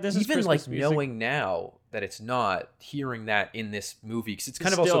 oh yeah, this is even Christmas like music. knowing now that it's not, hearing that in this movie, because it's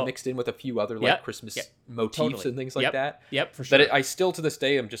kind of Still- also mixed in with a few other like Yep, Christmas yep, motifs totally. and things like Yep, that. Yep, for sure. That I still to this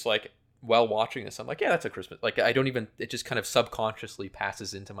day am just like, while watching this, I'm like, yeah, that's a Christmas. Like I don't even. It just kind of subconsciously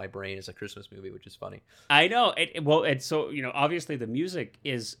passes into my brain as a Christmas movie, which is funny. I know. Well, and so obviously the music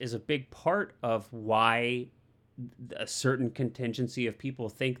is a big part of why a certain contingency of people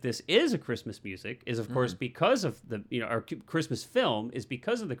think this is a Christmas music is, of course, because of the our Christmas film is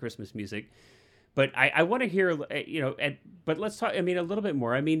because of the Christmas music. But I want to hear but let's talk. I mean, a little bit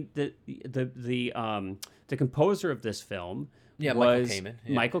more. I mean, the composer of this film was Michael Kamen.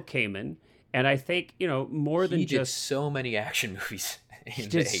 Yeah. Michael Kamen, and I think more than He did just so many action movies in the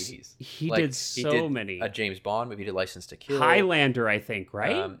did 80s. he Like, did so many. A James Bond movie. He did License to Kill. Highlander, I think,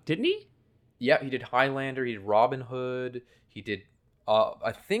 right? Didn't he? Yeah, he did Highlander. He did Robin Hood. He did,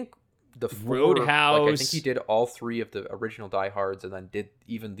 I think, the four, Roadhouse. Like, I think he did all three of the original Die Hards, and then did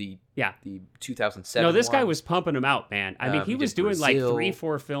even the 2007. No, this guy one. was pumping them out, man. I mean, he he was did doing like Brazil,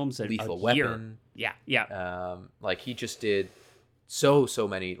 3-4 films a Lethal year. Weapon. Yeah. Like he just did so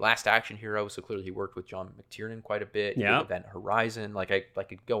many. Last Action Hero. So clearly he worked with John McTiernan quite a bit. He did Yeah. Event Horizon. Like I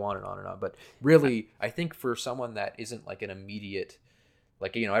could go on and on and on. But really, I think for someone that isn't like an immediate,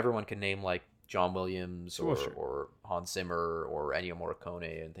 like everyone can name like John Williams or Hans Zimmer or Ennio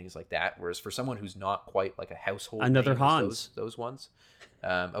Morricone and things like that. Whereas for someone who's not quite like a household Another name as Hans. those ones,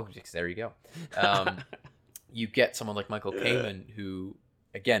 there you go. You get someone like Michael Kamen, who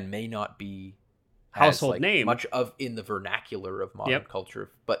again may not be Household name. much of in the vernacular of modern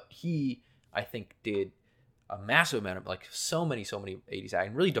culture, but he I think did a massive amount of like so many 80s act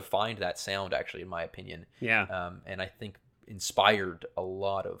and really defined that sound actually in my opinion. Yeah. And I think inspired a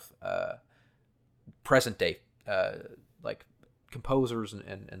lot of present day like composers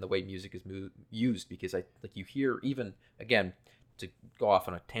and the way music is used, because you hear, even again, to go off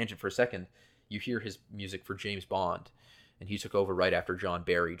on a tangent for a second, you hear his music for James Bond, and he took over right after John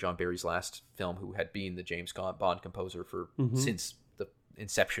Barry's last film, who had been the James Bond composer for since the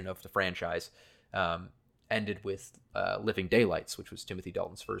inception of the franchise, ended with Living Daylights, which was Timothy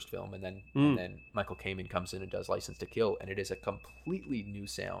Dalton's first film, and then Michael Kamen comes in and does License to Kill, and it is a completely new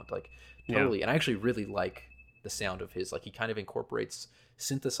sound, like totally. Yeah. And I actually really like the sound of his, like he kind of incorporates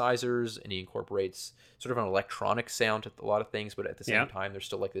synthesizers and he incorporates sort of an electronic sound to a lot of things, but at the same time there's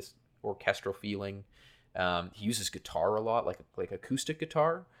still like this orchestral feeling. He uses guitar a lot, like acoustic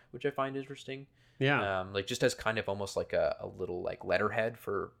guitar, which I find interesting. Yeah. Like just as kind of almost like a little like letterhead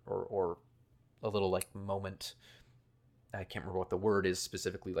for or a little like moment. I can't remember what the word is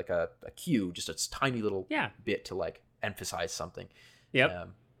specifically, like a cue, just a tiny little bit to like emphasize something. Yep.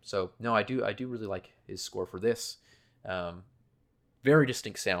 So no, I do really like his score for this. Very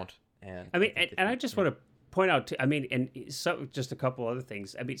distinct sound, and I mean, and I just want to point out, too, I mean, and so just a couple other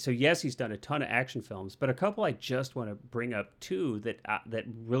things. I mean, so yes, he's done a ton of action films, but a couple I just want to bring up too that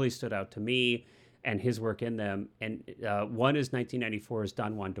really stood out to me and his work in them. And one is 1994's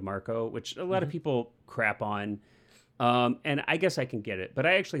Don Juan DeMarco, which a lot of people crap on, and I guess I can get it, but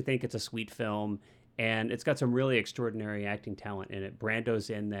I actually think it's a sweet film. And it's got some really extraordinary acting talent in it.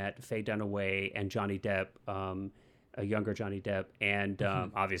 Brando's in that, Faye Dunaway, and Johnny Depp, a younger Johnny Depp, and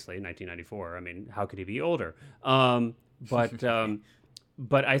obviously 1994. I mean, how could he be older? But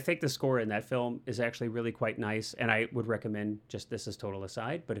I think the score in that film is actually really quite nice, and I would recommend, just this is total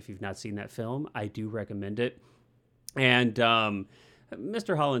aside, but if you've not seen that film, I do recommend it. And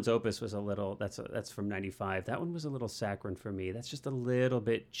Mr. Holland's Opus was a little, that's from 95. That one was a little saccharine for me. That's just a little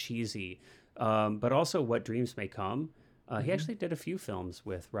bit cheesy. But also What Dreams May Come. He actually did a few films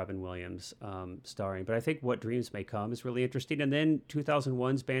with Robin Williams starring, but I think What Dreams May Come is really interesting. And then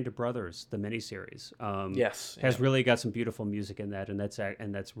 2001's Band of Brothers, the miniseries, has really got some beautiful music in that, and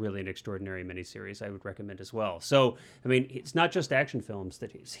that's really an extraordinary miniseries I would recommend as well. So, I mean, it's not just action films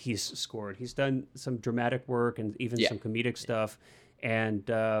that he's scored. He's done some dramatic work and even some comedic stuff. And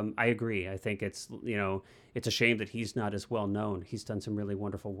I agree. I think it's a shame that he's not as well known. He's done some really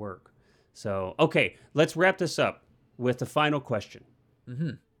wonderful work. So, okay, let's wrap this up with the final question.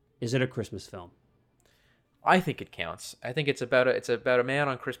 Is it a Christmas film? I think it counts. I think it's about a man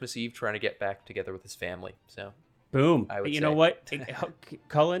on Christmas Eve trying to get back together with his family. So, boom. I would you say. know what,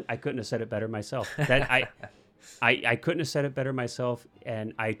 Cullen? I couldn't have said it better myself. I couldn't have said it better myself,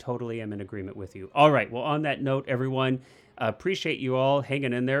 and I totally am in agreement with you. All right. Well, on that note, everyone, Appreciate you all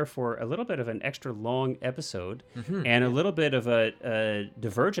hanging in there for a little bit of an extra long episode and a little bit of a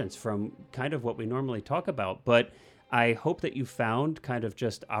divergence from kind of what we normally talk about. But I hope that you found kind of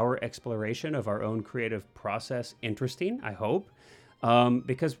just our exploration of our own creative process interesting, I hope.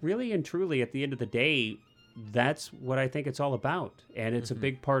 Because really and truly, at the end of the day, that's what I think it's all about. And it's a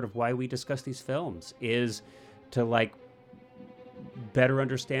big part of why we discuss these films, is to like better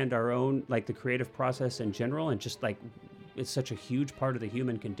understand our own, like the creative process in general. And just like, it's such a huge part of the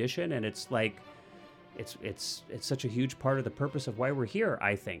human condition. And it's like, it's such a huge part of the purpose of why we're here,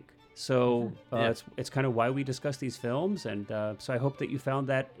 I think. So it's kind of why we discuss these films. And so I hope that you found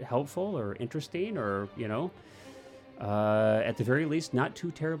that helpful or interesting, or, you know, at the very least, not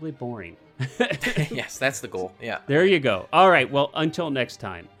too terribly boring. Yes, that's the goal. Yeah. There you go. All right. Well, until next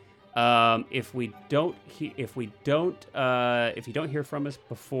time. If you don't hear from us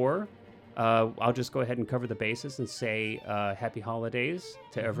before, I'll just go ahead and cover the bases and say happy holidays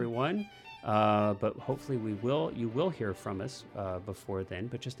to everyone. But hopefully you will hear from us before then.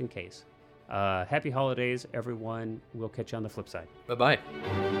 But just in case, happy holidays, everyone. We'll catch you on the flip side. Bye-bye.